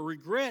remember,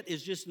 regret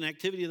is just an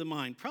activity of the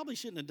mind. Probably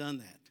shouldn't have done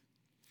that.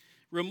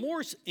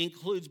 Remorse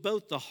includes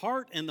both the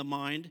heart and the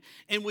mind,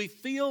 and we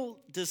feel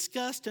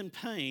disgust and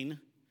pain,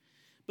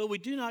 but we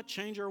do not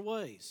change our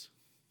ways.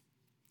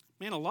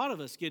 Man, a lot of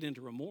us get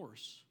into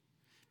remorse.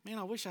 Man,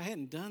 I wish I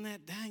hadn't done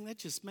that. Dang, that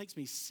just makes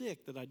me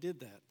sick that I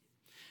did that.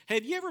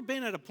 Have you ever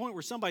been at a point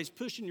where somebody's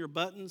pushing your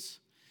buttons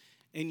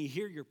and you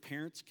hear your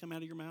parents come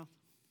out of your mouth?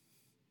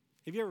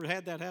 Have you ever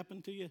had that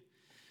happen to you?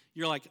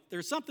 You're like,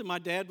 there's something my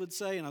dad would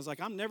say, and I was like,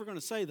 I'm never going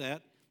to say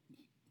that.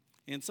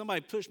 And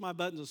somebody pushed my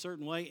buttons a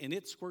certain way, and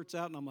it squirts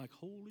out, and I'm like,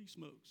 holy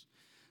smokes.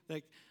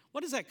 Like,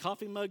 what is that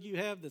coffee mug you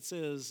have that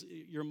says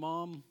your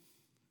mom,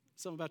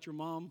 something about your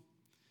mom?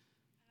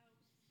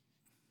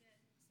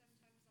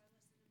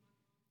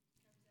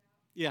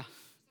 Yeah.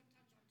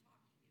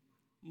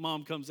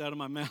 Mom comes out of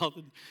my mouth.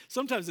 And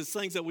sometimes it's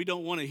things that we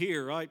don't want to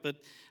hear, right? But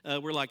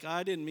we're like,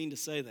 I didn't mean to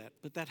say that.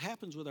 But that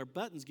happens with our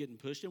buttons getting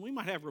pushed, and we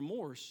might have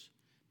remorse,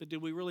 but did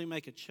we really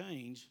make a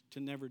change to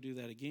never do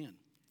that again?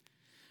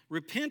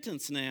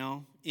 Repentance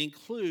now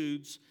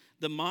includes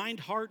the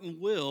mind, heart,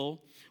 and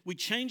will. We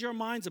change our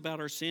minds about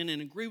our sin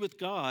and agree with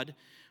God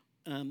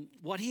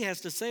what he has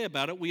to say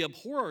about it. We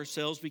abhor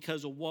ourselves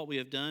because of what we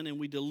have done, and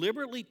we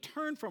deliberately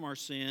turn from our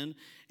sin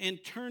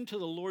and turn to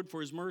the Lord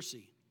for his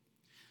mercy.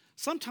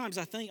 Sometimes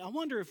I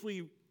wonder if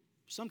we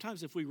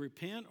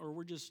repent or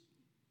we're just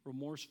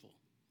remorseful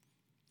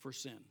for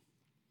sin.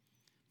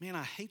 Man,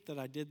 I hate that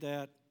I did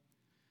that.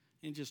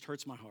 It just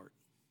hurts my heart.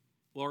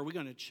 Well, are we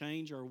going to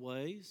change our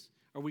ways?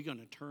 Are we going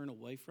to turn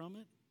away from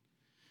it?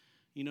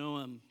 You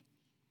know,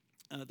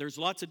 There's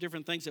lots of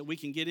different things that we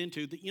can get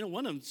into.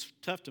 One of them's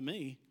tough to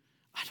me.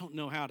 I don't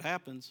know how it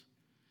happens.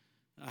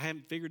 I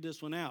haven't figured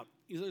this one out.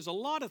 There's a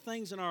lot of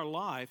things in our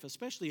life,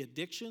 especially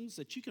addictions,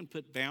 that you can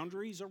put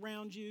boundaries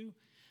around you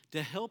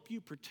to help you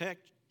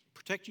protect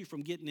you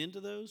from getting into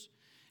those.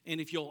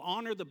 And if you'll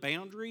honor the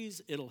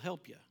boundaries, it'll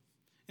help you.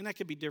 And that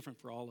could be different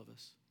for all of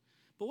us.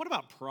 But what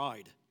about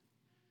pride?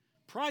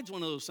 Pride's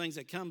one of those things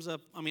that comes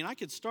up. I mean, I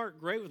could start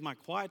great with my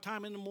quiet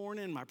time in the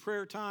morning, my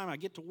prayer time. I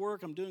get to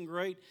work, I'm doing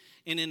great.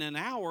 And in an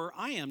hour,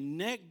 I am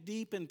neck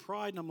deep in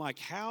pride. And I'm like,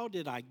 how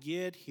did I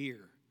get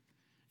here?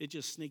 It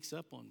just sneaks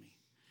up on me.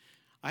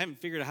 I haven't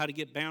figured out how to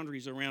get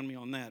boundaries around me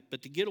on that.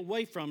 But to get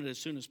away from it as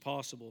soon as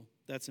possible,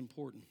 that's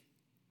important.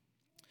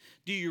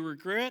 Do you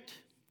regret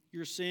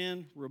your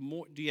sin?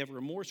 Do you have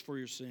remorse for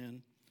your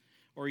sin?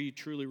 Or are you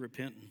truly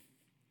repentant?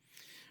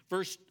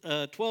 Verse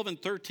 12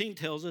 and 13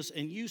 tells us,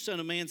 and you, son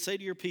of man, say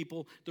to your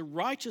people, the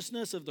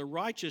righteousness of the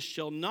righteous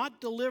shall not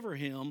deliver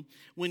him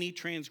when he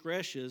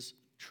transgresses.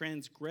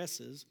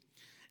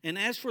 And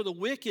as for the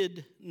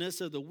wickedness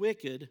of the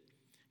wicked,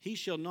 he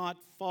shall not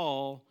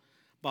fall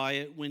by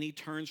it when he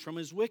turns from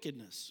his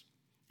wickedness.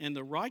 And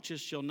the righteous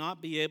shall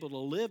not be able to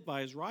live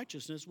by his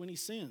righteousness when he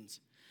sins.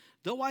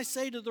 Though I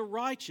say to the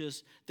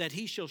righteous that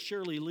he shall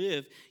surely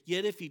live,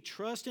 yet if he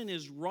trusts in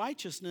his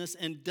righteousness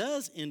and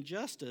does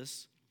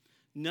injustice,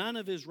 none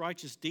of his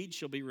righteous deeds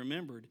shall be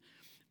remembered,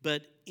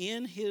 but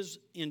in his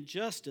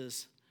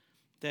injustice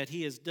that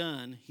he has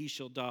done, he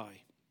shall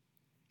die.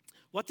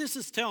 What this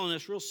is telling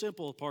us, real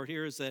simple part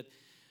here, is that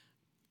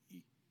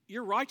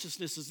your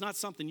righteousness is not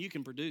something you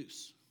can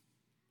produce.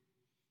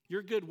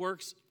 Your good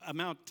works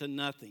amount to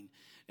nothing.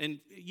 And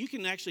you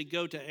can actually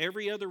go to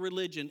every other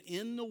religion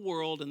in the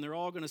world, and they're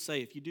all going to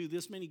say, if you do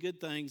this many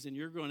good things, then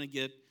you're going to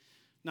get,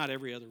 not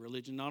every other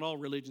religion, not all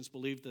religions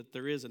believe that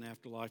there is an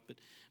afterlife,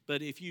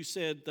 but if you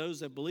said those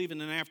that believe in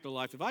an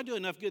afterlife, if I do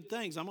enough good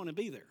things, I'm going to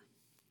be there.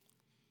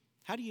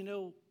 How do you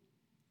know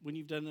when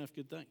you've done enough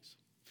good things?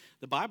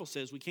 The Bible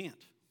says we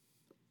can't.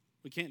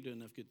 We can't do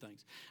enough good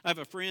things. I have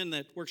a friend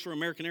that works for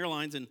American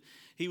Airlines, and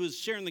he was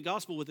sharing the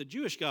gospel with a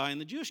Jewish guy, and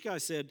the Jewish guy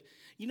said,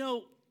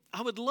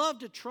 I would love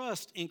to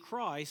trust in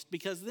Christ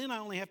because then I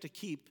only have to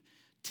keep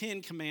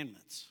 10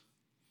 commandments.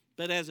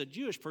 But as a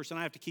Jewish person,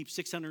 I have to keep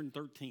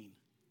 613.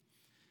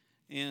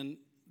 And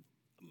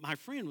my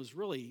friend was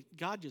really,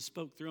 God just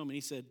spoke through him, and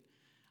he said,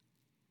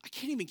 I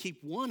can't even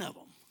keep one of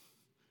them.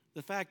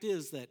 The fact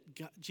is that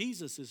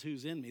Jesus is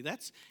who's in me.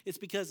 It's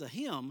because of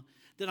him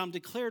that I'm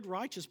declared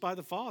righteous by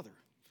the Father.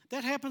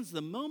 That happens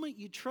the moment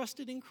you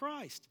trusted in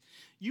Christ.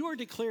 You are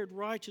declared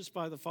righteous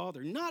by the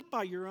Father, not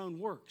by your own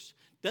works.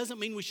 Doesn't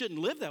mean we shouldn't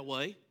live that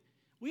way.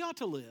 We ought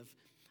to live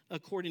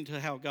according to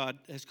how God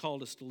has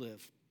called us to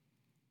live.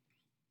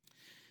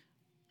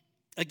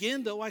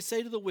 Again, though I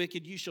say to the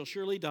wicked, you shall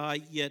surely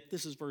die, yet,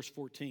 this is verse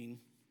 14,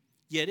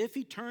 yet if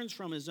he turns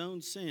from his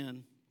own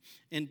sin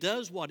and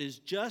does what is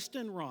just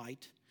and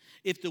right,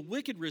 if the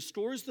wicked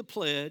restores the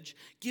pledge,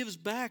 gives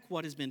back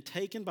what has been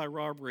taken by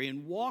robbery,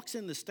 and walks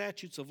in the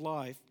statutes of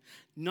life,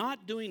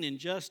 not doing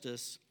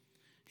injustice,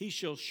 he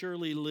shall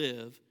surely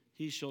live,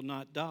 he shall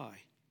not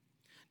die.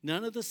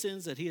 None of the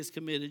sins that he has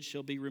committed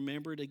shall be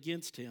remembered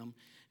against him.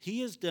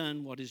 He has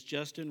done what is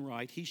just and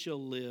right, he shall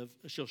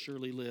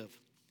surely live.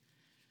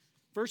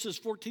 Verses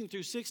 14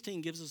 through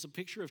 16 gives us a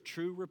picture of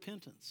true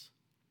repentance.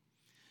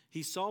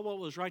 He saw what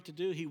was right to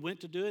do, he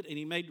went to do it, and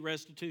he made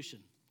restitution.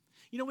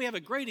 We have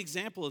a great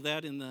example of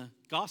that in the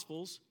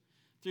Gospels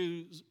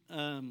through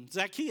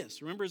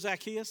Zacchaeus. Remember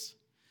Zacchaeus?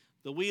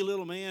 The wee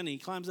little man, he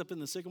climbs up in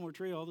the sycamore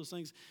tree, all those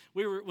things.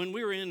 When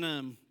we were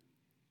in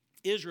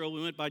Israel,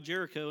 we went by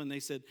Jericho, and they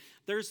said,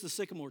 there's the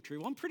sycamore tree.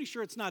 Well, I'm pretty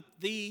sure it's not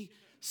the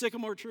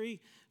sycamore tree.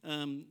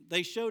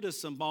 They showed us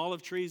some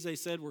olive trees they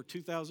said were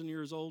 2,000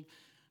 years old.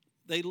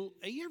 Have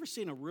you ever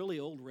seen a really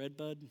old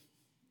redbud?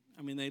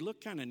 I mean, they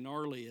look kind of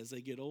gnarly as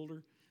they get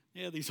older.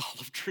 Yeah, these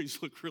olive trees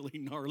look really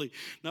gnarly,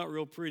 not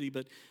real pretty,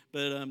 but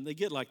they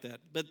get like that.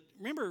 But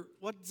remember,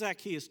 what did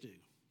Zacchaeus do?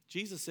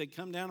 Jesus said,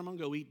 come down, I'm going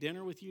to go eat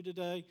dinner with you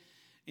today.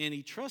 And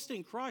he trusted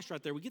in Christ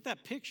right there. We get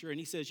that picture, and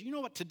he says, you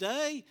know what,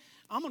 today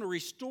I'm going to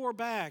restore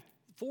back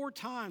 4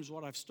 times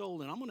what I've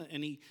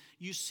stolen.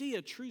 You see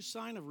a true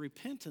sign of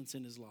repentance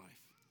in his life.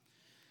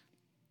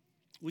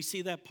 We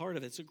see that part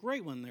of it. It's a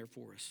great one there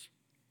for us.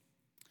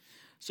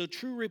 So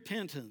true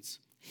repentance,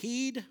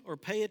 heed or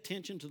pay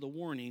attention to the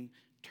warning,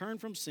 turn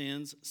from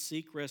sins,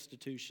 seek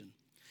restitution.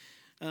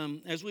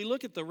 As we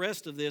look at the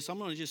rest of this, I'm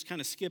going to just kind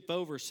of skip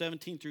over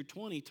 17 through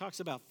 20. It talks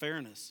about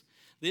fairness.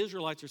 The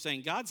Israelites are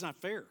saying, God's not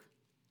fair.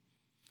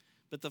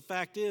 But the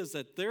fact is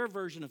that their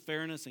version of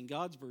fairness and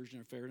God's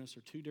version of fairness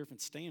are 2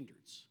 different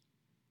standards.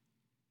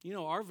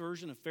 Our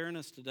version of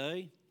fairness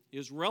today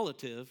is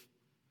relative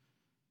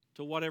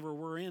to whatever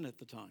we're in at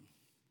the time.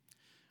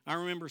 I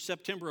remember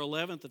September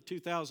 11th of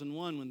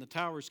 2001 when the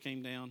towers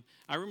came down.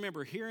 I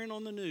remember hearing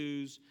on the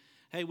news,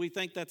 hey, we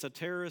think that's a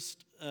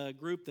terrorist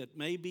group that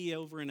may be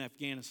over in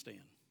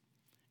Afghanistan.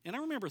 And I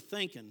remember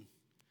thinking,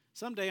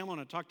 Someday I'm going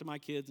to talk to my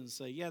kids and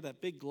say, yeah,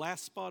 that big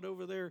glass spot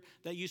over there,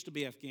 that used to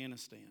be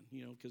Afghanistan,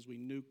 because we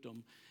nuked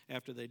them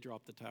after they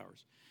dropped the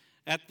towers.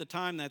 At the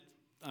time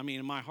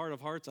in my heart of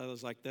hearts, I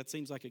was like, that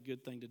seems like a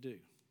good thing to do.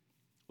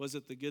 Was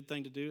it the good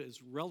thing to do?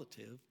 It's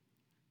relative.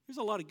 There's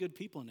a lot of good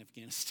people in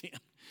Afghanistan,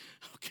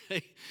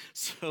 okay?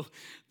 So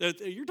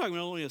you're talking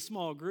about only a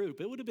small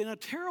group. It would have been a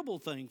terrible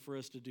thing for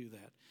us to do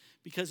that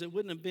because it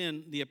wouldn't have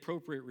been the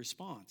appropriate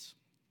response.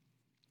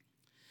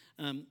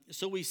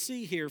 So we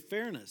see here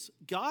fairness.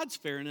 God's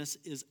fairness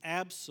is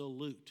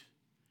absolute,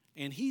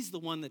 and he's the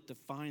one that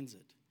defines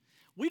it.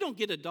 We don't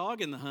get a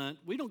dog in the hunt.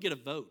 We don't get a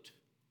vote.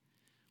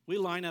 We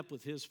line up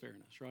with his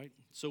fairness, right?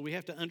 So we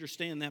have to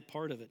understand that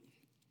part of it.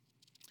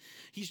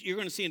 You're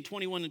going to see in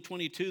 21 and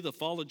 22 the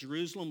fall of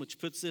Jerusalem, which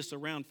puts this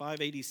around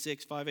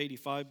 586,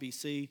 585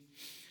 BC.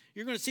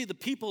 You're going to see the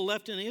people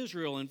left in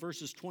Israel in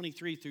verses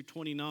 23 through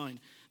 29.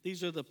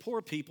 These are the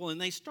poor people, and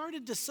they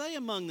started to say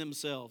among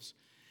themselves,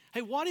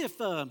 hey, what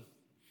if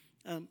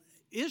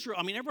Israel,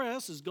 everybody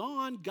else is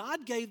gone.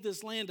 God gave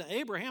this land to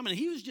Abraham, and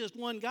he was just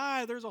one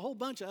guy. There's a whole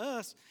bunch of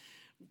us.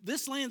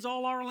 This land's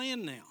all our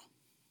land now.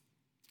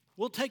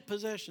 We'll take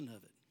possession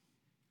of it.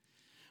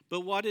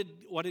 But what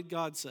did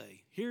God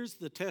say? Here's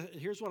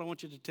what I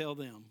want you to tell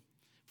them.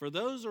 For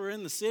those who are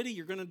in the city,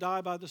 you're going to die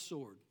by the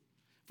sword.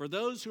 For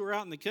those who are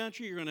out in the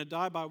country, you're going to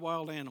die by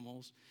wild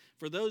animals.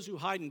 For those who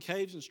hide in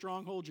caves and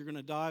strongholds, you're going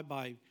to die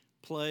by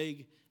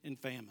plague and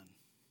famine.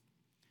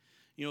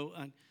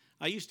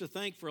 I used to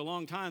think for a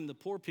long time the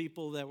poor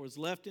people that was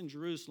left in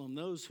Jerusalem,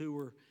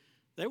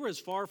 they were as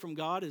far from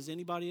God as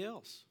anybody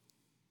else.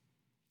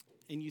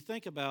 And you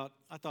think about,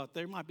 I thought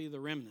there might be the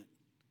remnant.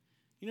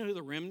 You know who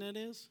the remnant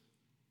is?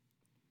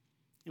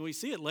 And we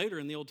see it later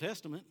in the Old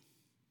Testament.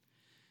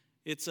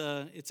 It's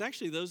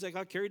actually those that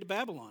got carried to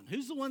Babylon.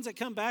 Who's the ones that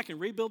come back and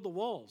rebuild the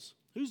walls?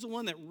 Who's the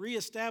one that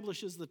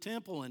reestablishes the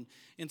temple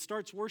and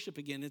starts worship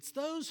again? It's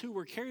those who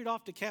were carried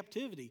off to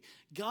captivity.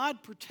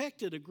 God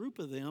protected a group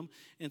of them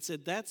and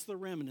said, that's the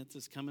remnant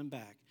that's coming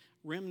back.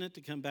 Remnant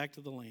to come back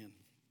to the land.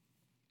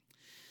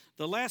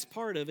 The last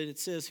part of it, it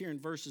says here in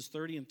verses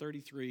 30 and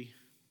 33,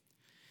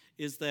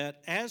 is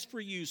that, as for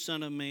you,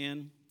 son of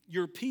man,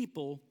 your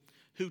people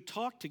who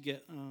talk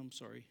together,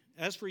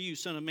 as for you,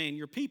 son of man,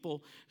 your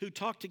people who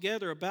talk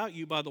together about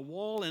you by the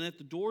wall and at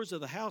the doors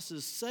of the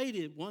houses say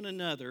to one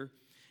another,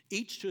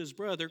 each to his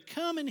brother,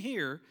 come and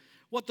hear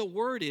what the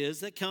word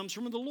is that comes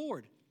from the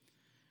Lord.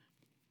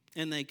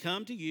 And they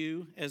come to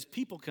you as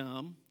people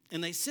come,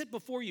 and they sit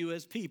before you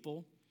as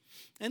people,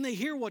 and they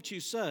hear what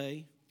you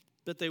say,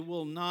 but they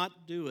will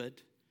not do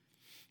it.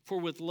 For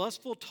with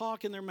lustful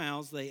talk in their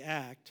mouths they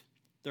act.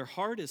 Their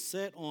heart is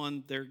set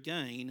on their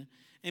gain.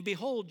 And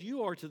behold,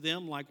 you are to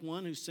them like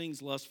one who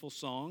sings lustful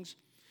songs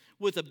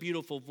with a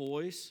beautiful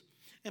voice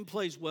and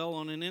plays well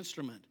on an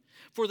instrument.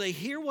 For they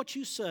hear what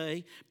you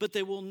say, but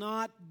they will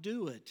not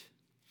do it.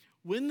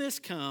 When this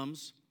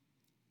comes,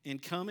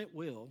 and come it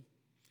will,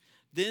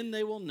 then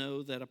they will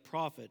know that a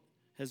prophet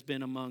has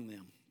been among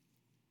them.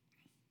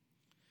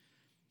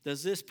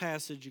 Does this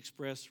passage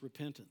express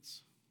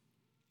repentance?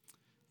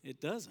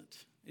 It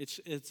doesn't.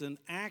 It's an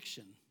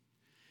action.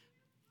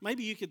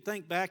 Maybe you could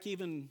think back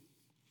even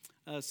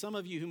some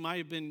of you who might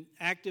have been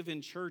active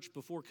in church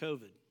before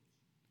COVID.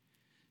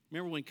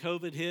 Remember when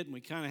COVID hit and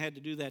we kind of had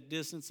to do that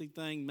distancing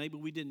thing? Maybe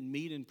we didn't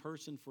meet in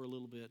person for a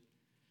little bit.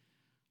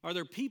 Are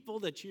there people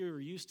that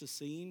you're used to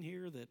seeing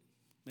here that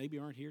maybe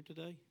aren't here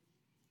today?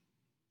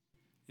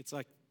 It's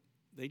like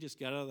they just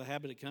got out of the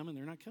habit of coming.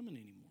 They're not coming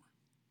anymore.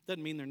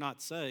 Doesn't mean they're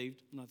not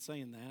saved. I'm not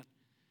saying that.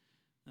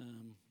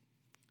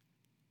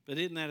 But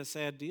isn't that a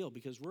sad deal?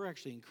 Because we're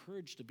actually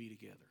encouraged to be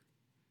together,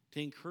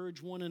 to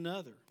encourage one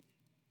another.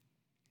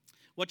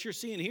 What you're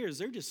seeing here is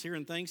they're just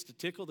hearing things to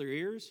tickle their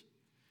ears.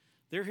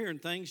 They're hearing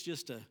things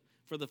just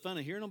for the fun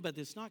of hearing them, but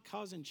it's not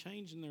causing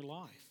change in their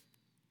life.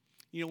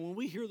 When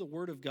we hear the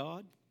Word of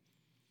God,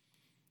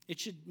 it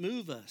should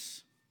move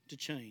us to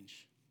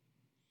change.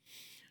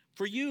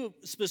 For you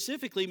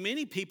specifically,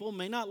 many people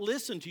may not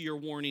listen to your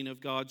warning of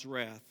God's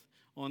wrath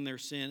on their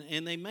sin,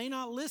 and they may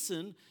not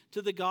listen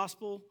to the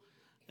gospel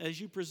as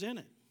you present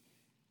it.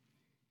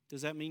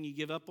 Does that mean you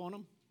give up on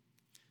them?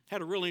 I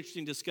had a real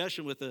interesting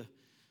discussion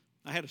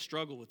I had a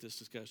struggle with this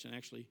discussion,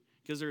 actually,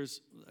 because there's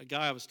a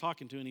guy I was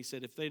talking to, and he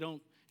said,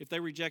 if they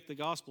reject the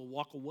gospel,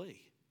 walk away.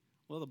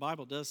 Well, the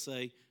Bible does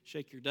say,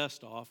 shake your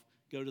dust off,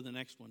 go to the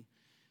next one.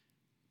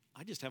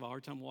 I just have a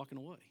hard time walking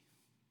away.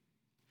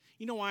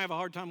 You know why I have a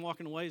hard time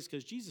walking away? Is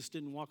because Jesus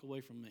didn't walk away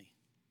from me.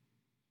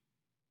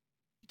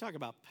 You talk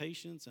about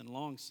patience and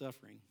long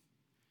suffering.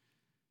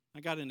 I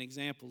got an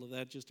example of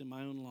that just in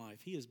my own life.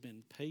 He has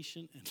been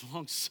patient and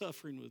long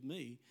suffering with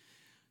me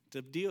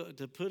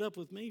to put up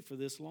with me for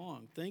this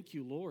long. Thank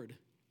you, Lord,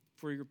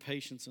 for your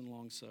patience and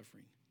long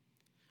suffering.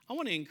 I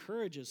want to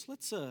encourage us.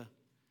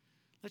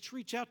 Let's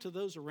reach out to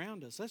those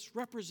around us. Let's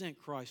represent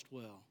Christ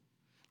well.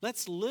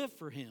 Let's live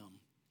for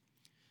him,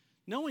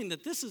 knowing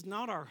that this is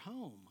not our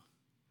home.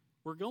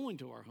 We're going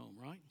to our home,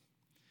 right?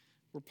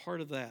 We're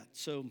part of that.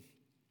 So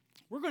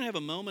we're going to have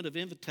a moment of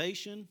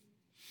invitation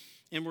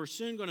and we're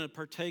soon going to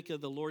partake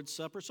of the Lord's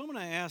Supper. So I'm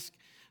going to ask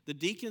the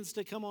deacons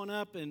to come on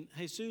up, and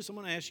Jesus, I'm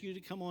going to ask you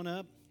to come on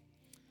up.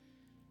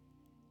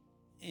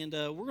 And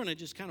we're going to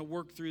just kind of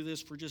work through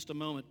this for just a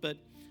moment. But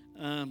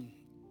I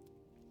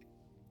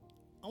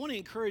want to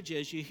encourage you,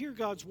 as you hear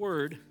God's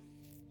word,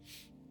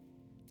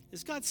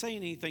 is God saying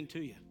anything to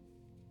you?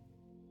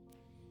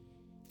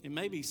 It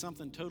may be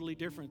something totally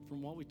different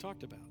from what we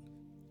talked about.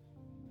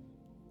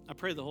 I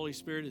pray the Holy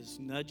Spirit is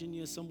nudging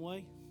you some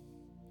way,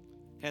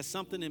 has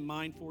something in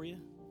mind for you.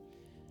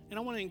 And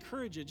I want to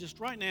encourage you, just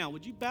right now,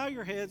 would you bow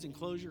your heads and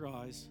close your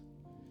eyes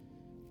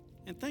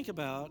and think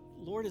about,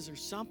 Lord, is there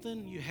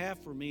something you have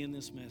for me in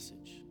this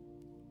message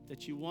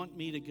that you want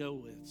me to go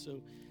with?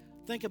 So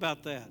think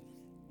about that.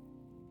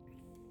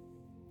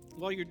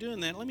 While you're doing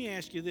that, let me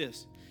ask you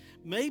this.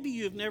 Maybe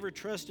you've never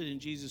trusted in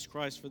Jesus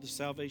Christ for the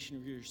salvation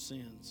of your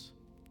sins.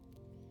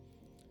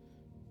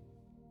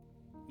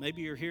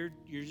 Maybe you're here,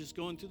 you're just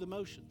going through the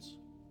motions.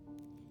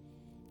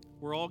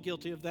 We're all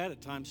guilty of that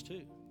at times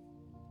too.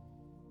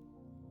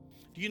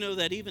 Do you know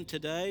that even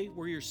today,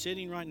 where you're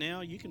sitting right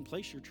now, you can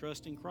place your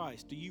trust in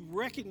Christ? Do you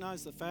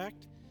recognize the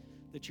fact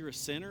that you're a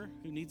sinner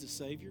who needs a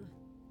Savior?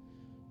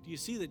 Do you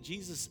see that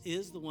Jesus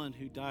is the one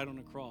who died on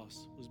a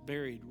cross, was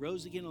buried,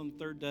 rose again on the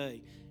third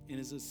day, and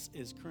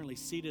is currently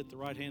seated at the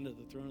right hand of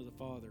the throne of the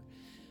Father?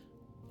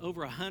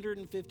 Over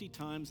 150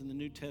 times in the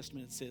New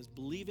Testament it says,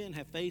 believe in,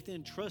 have faith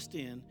in, trust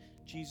in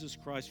Jesus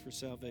Christ for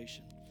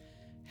salvation.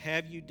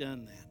 Have you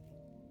done that?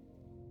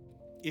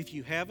 If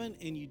you haven't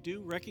and you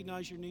do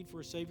recognize your need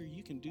for a Savior,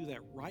 you can do that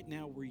right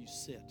now where you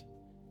sit.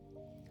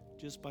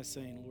 Just by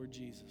saying, Lord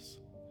Jesus,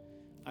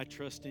 I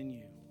trust in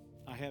you.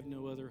 I have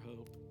no other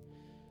hope.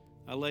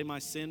 I lay my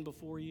sin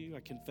before you. I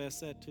confess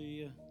that to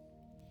you.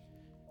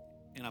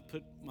 And I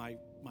put my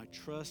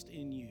trust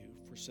in you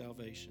for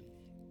salvation.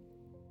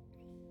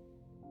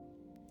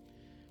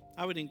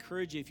 I would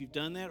encourage you, if you've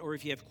done that or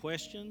if you have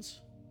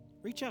questions,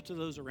 reach out to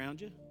those around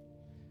you.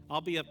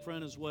 I'll be up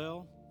front as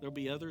well. There'll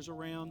be others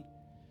around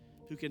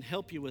who can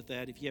help you with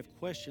that. If you have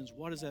questions,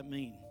 what does that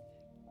mean?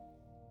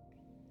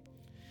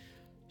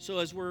 So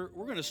as we're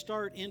going to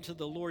start into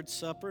the Lord's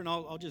Supper, and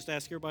I'll just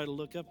ask everybody to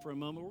look up for a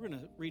moment. We're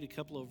going to read a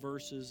couple of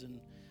verses, and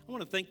I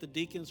want to thank the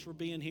deacons for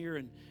being here,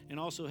 and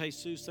also,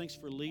 Jesus, thanks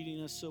for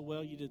leading us so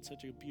well. You did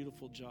such a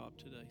beautiful job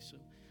today. So,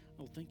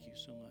 thank you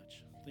so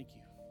much. Thank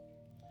you.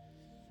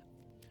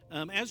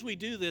 As we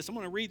do this, I'm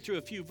going to read through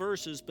a few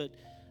verses, but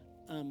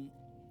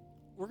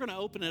we're going to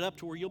open it up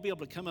to where you'll be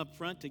able to come up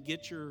front to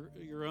get your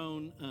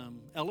own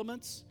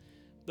elements.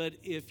 But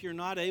if you're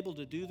not able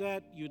to do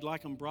that, you'd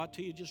like them brought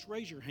to you, just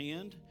raise your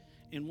hand,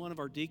 and one of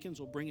our deacons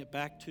will bring it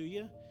back to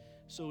you.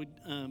 So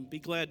we'd be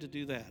glad to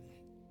do that.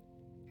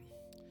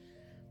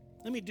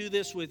 Let me do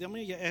this with you. I'm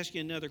going to ask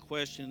you another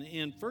question.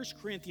 In 1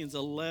 Corinthians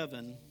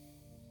 11,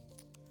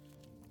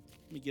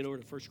 let me get over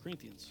to 1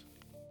 Corinthians.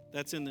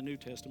 That's in the New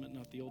Testament,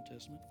 not the Old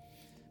Testament.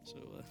 So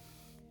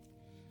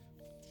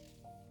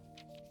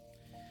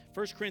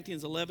 1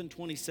 Corinthians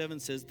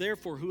 11:27 says,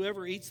 therefore,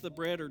 whoever eats the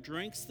bread or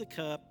drinks the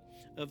cup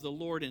of the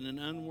Lord in an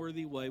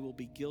unworthy way will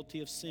be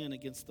guilty of sin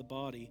against the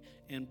body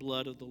and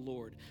blood of the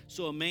Lord.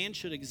 So a man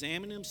should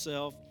examine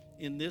himself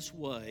in this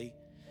way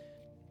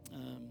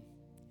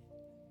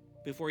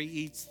before he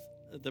eats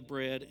the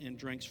bread and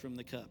drinks from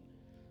the cup.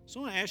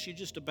 So I want to ask you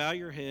just to bow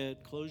your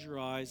head, close your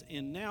eyes,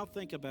 and now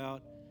think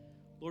about,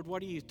 Lord,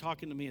 what are you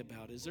talking to me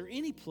about? Is there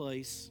any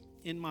place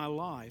in my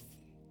life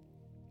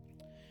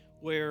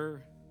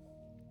where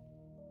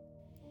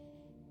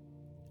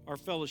our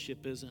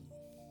fellowship isn't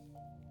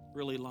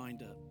really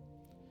lined up?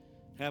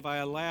 Have I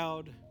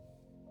allowed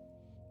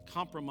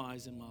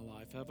compromise in my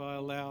life? Have I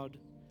allowed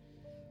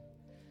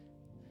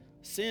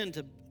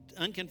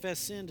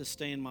unconfessed sin to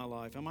stay in my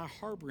life? Am I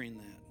harboring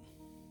that?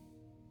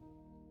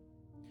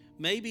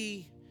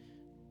 Maybe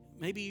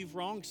you've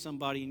wronged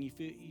somebody and you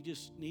feel you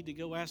just need to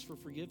go ask for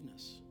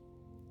forgiveness.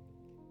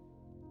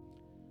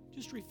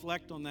 Just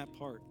reflect on that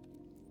part.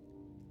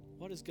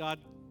 What is God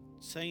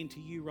saying to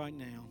you right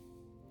now?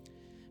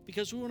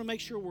 Because we want to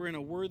make sure we're in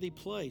a worthy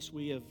place.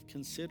 We have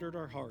considered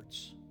our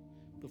hearts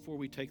before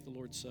we take the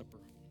Lord's Supper.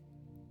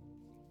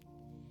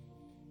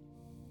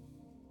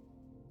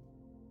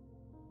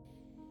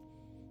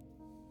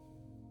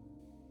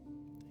 Thank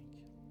you.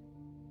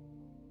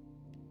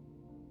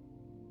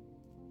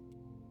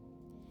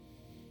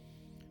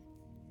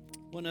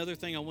 One other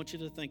thing I want you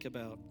to think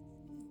about.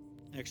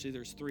 Actually,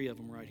 there's three of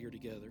them right here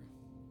together.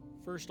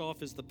 First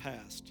off is the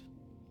past.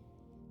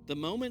 The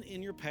moment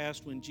in your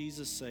past when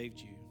Jesus saved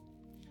you.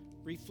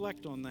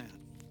 Reflect on that.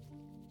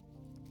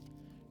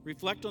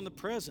 Reflect on the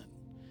present.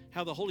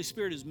 How the Holy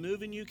Spirit is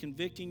moving you,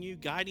 convicting you,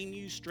 guiding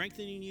you,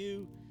 strengthening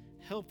you,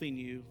 helping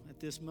you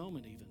at this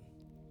moment even.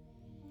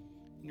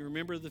 And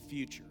remember the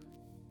future.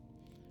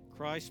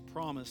 Christ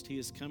promised He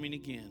is coming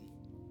again.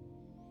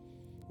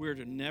 We're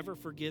to never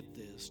forget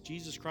this.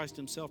 Jesus Christ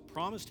Himself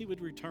promised He would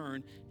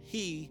return.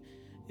 He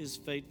is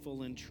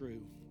faithful and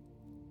true.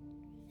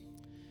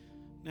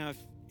 Now,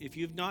 if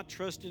you've not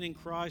trusted in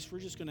Christ, we're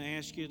just going to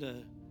ask you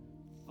to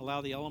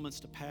allow the elements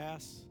to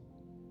pass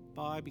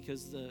by,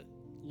 because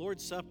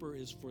Lord's Supper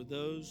is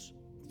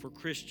for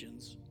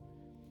Christians.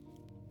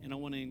 And I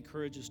want to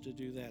encourage us to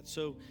do that.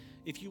 So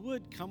if you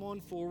would, come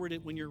on forward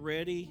when you're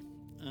ready.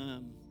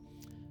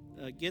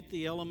 Get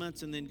the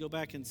elements and then go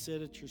back and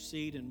sit at your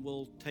seat, and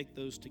we'll take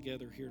those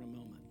together here in a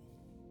moment.